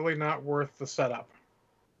 Was totally not worth the setup.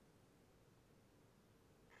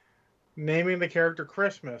 Naming the character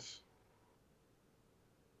Christmas,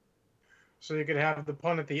 so you could have the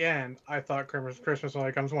pun at the end. I thought Christmas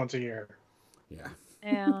only comes once a year. Yeah.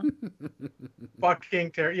 yeah,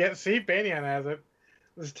 Fucking terrible. Yeah, see, Banyan has it. It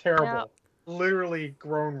was terrible. Yeah. Literally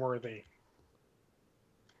groan worthy.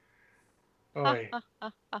 Oh,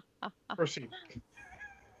 proceed.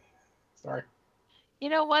 Sorry. You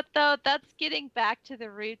know what though? That's getting back to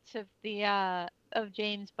the roots of the of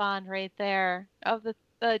James Bond right there, of the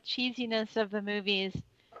cheesiness of the movies,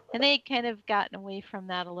 and they kind of gotten away from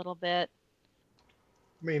that a little bit.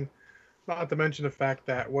 I mean, not to mention the fact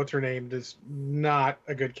that what's her name is not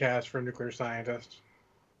a good cast for a nuclear scientist.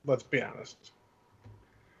 Let's be honest.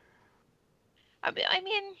 I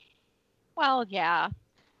mean, well, yeah,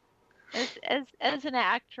 as an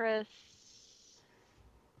actress,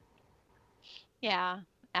 yeah,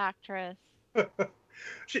 actress.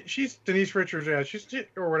 She's Denise Richards, yeah.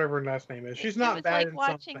 Or whatever her last name is. She's not It was bad like in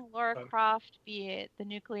watching something, Laura but- Croft be the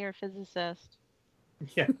nuclear physicist,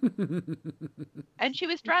 Yeah, and she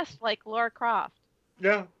was dressed like Laura Croft,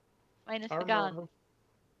 yeah. minus I the remember. gun.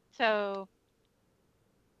 So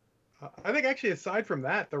I think actually, aside from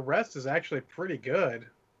that, the rest is actually pretty good.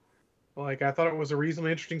 Like I thought it was a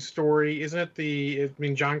reasonably interesting story. Isn't it? I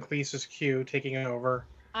mean, John Cleese's Q taking over.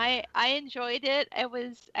 I enjoyed it. I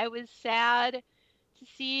was sad to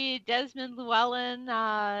see Desmond Llewellyn,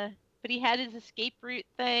 but he had his escape route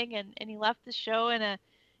thing, and he left the show in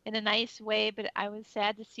a nice way. But I was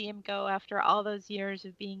sad to see him go after all those years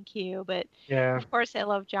of being Q. But Yeah, of course, I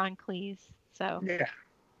love John Cleese. So yeah.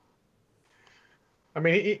 I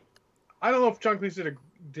mean, I don't know if John Cleese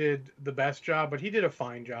did the best job, but he did a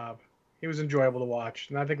fine job. He was enjoyable to watch,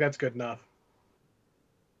 and I think that's good enough.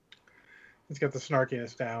 He's got the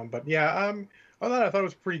snarkiness down, but yeah, I thought it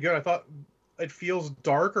was pretty good. I thought it feels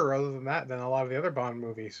darker, other than that, than a lot of the other Bond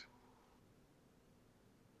movies.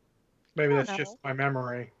 Maybe I don't that's just know. my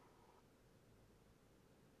memory.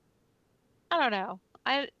 I don't know.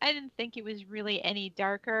 I didn't think it was really any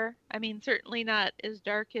darker. I mean, certainly not as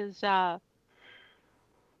dark as the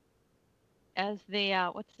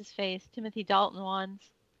what's his face, Timothy Dalton ones.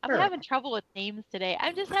 I'm Sure. having trouble with names today.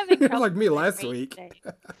 I'm just having It was trouble. like me with my last brain week. today.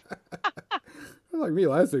 Like me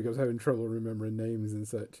last week, I was having trouble remembering names and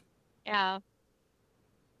such. Yeah.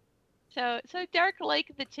 So dark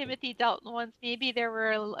like the Timothy Dalton ones. Maybe there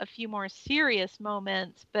were a few more serious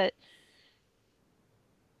moments, but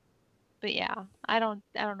yeah, I don't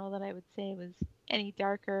know that I would say it was any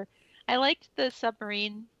darker. I liked the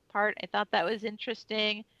submarine part. I thought that was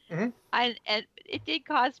interesting. Mhm. And it did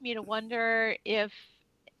cause me to wonder if,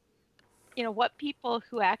 what people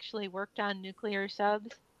who actually worked on nuclear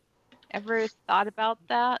subs ever thought about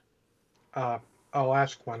that. I'll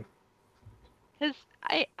ask one. Because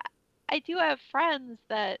I do have friends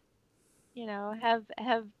that,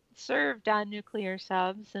 have served on nuclear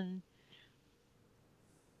subs, and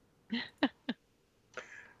It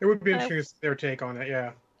would be interesting to see their take on it.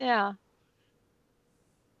 Yeah. yeah.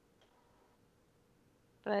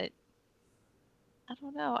 But I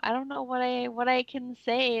don't know. I don't know what I can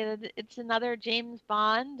say. It's another James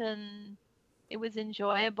Bond, and it was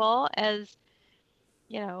enjoyable, as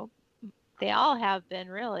they all have been,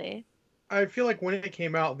 really. I feel like when it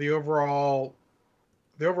came out, the overall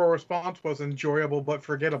response was enjoyable but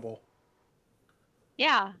forgettable.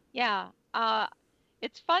 Yeah.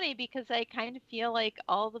 It's funny because I kind of feel like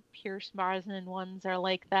all the Pierce Brosnan ones are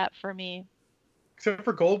like that for me. Except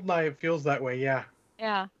for Goldeneye, it feels that way. Yeah.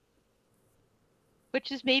 Yeah.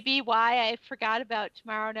 Which is maybe why I forgot about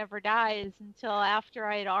Tomorrow Never Dies until after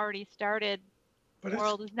I had already started But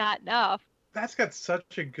world is not enough. that's got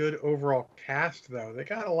such a good overall cast, though. They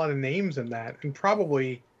got a lot of names in that, and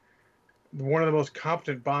probably one of the most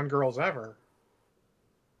competent Bond girls ever.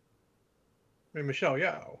 I mean, Michelle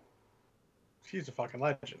Yeoh. She's a fucking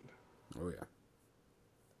legend. Oh yeah.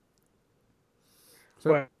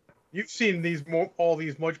 So But you've seen all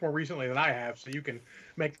these much more recently than I have, so you can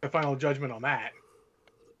make the final judgment on that.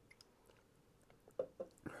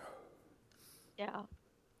 Yeah.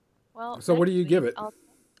 Well. So what do next you give week it?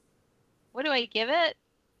 What do I give it?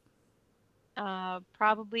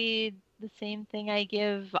 Probably the same thing I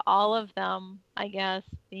give all of them, I guess.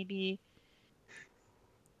 Maybe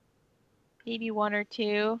 1 or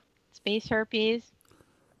 2. Space herpes.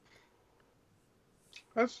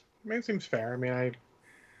 It seems fair. I mean, I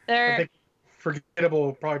They're think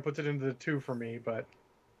Forgettable probably puts it into the 2 for me, but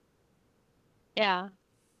yeah.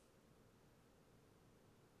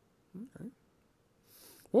 Okay.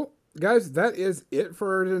 Well, guys, that is it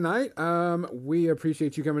for tonight. We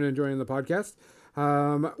appreciate you coming and joining the podcast.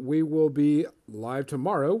 We will be live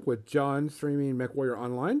tomorrow with John streaming MechWarrior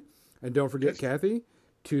Online. And don't forget, Yes. Kathy,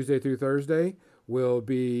 Tuesday through Thursday, we'll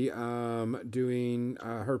be doing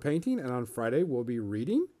her painting. And on Friday, we'll be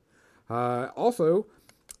reading. Also,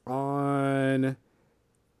 on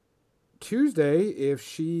Tuesday, if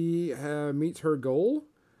she meets her goal,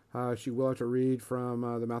 she will have to read from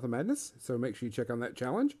The Mouth of Madness. So make sure you check on that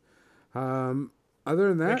challenge. Other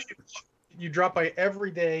than that, make sure you drop by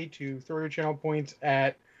every day to throw your channel points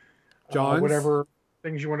at John's. whatever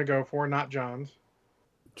things you want to go for, not John's.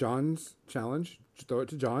 John's challenge. Just throw it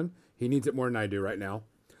to John. He needs it more than I do right now.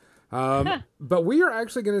 But we are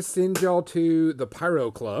actually going to send y'all to the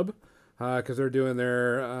Pyro Club because they're doing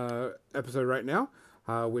their episode right now,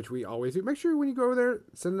 which we always do. Make sure when you go over there,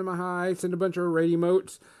 send them a hi, send a bunch of raid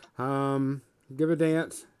emotes, give a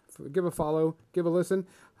dance, give a follow, give a listen.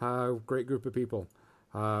 Great group of people.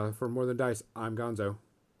 For More Than Dice, I'm Gonzo.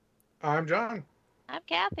 I'm John. I'm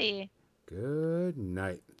Kathy. Good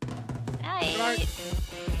night. Night. night.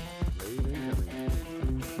 Ladies and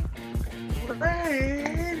gentlemen.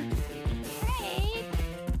 Raid! Right.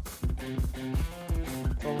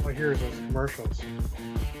 All I hear is those commercials.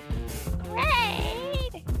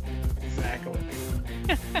 Right. Exactly.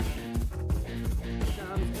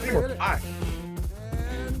 Sounds Anyway, good. bye.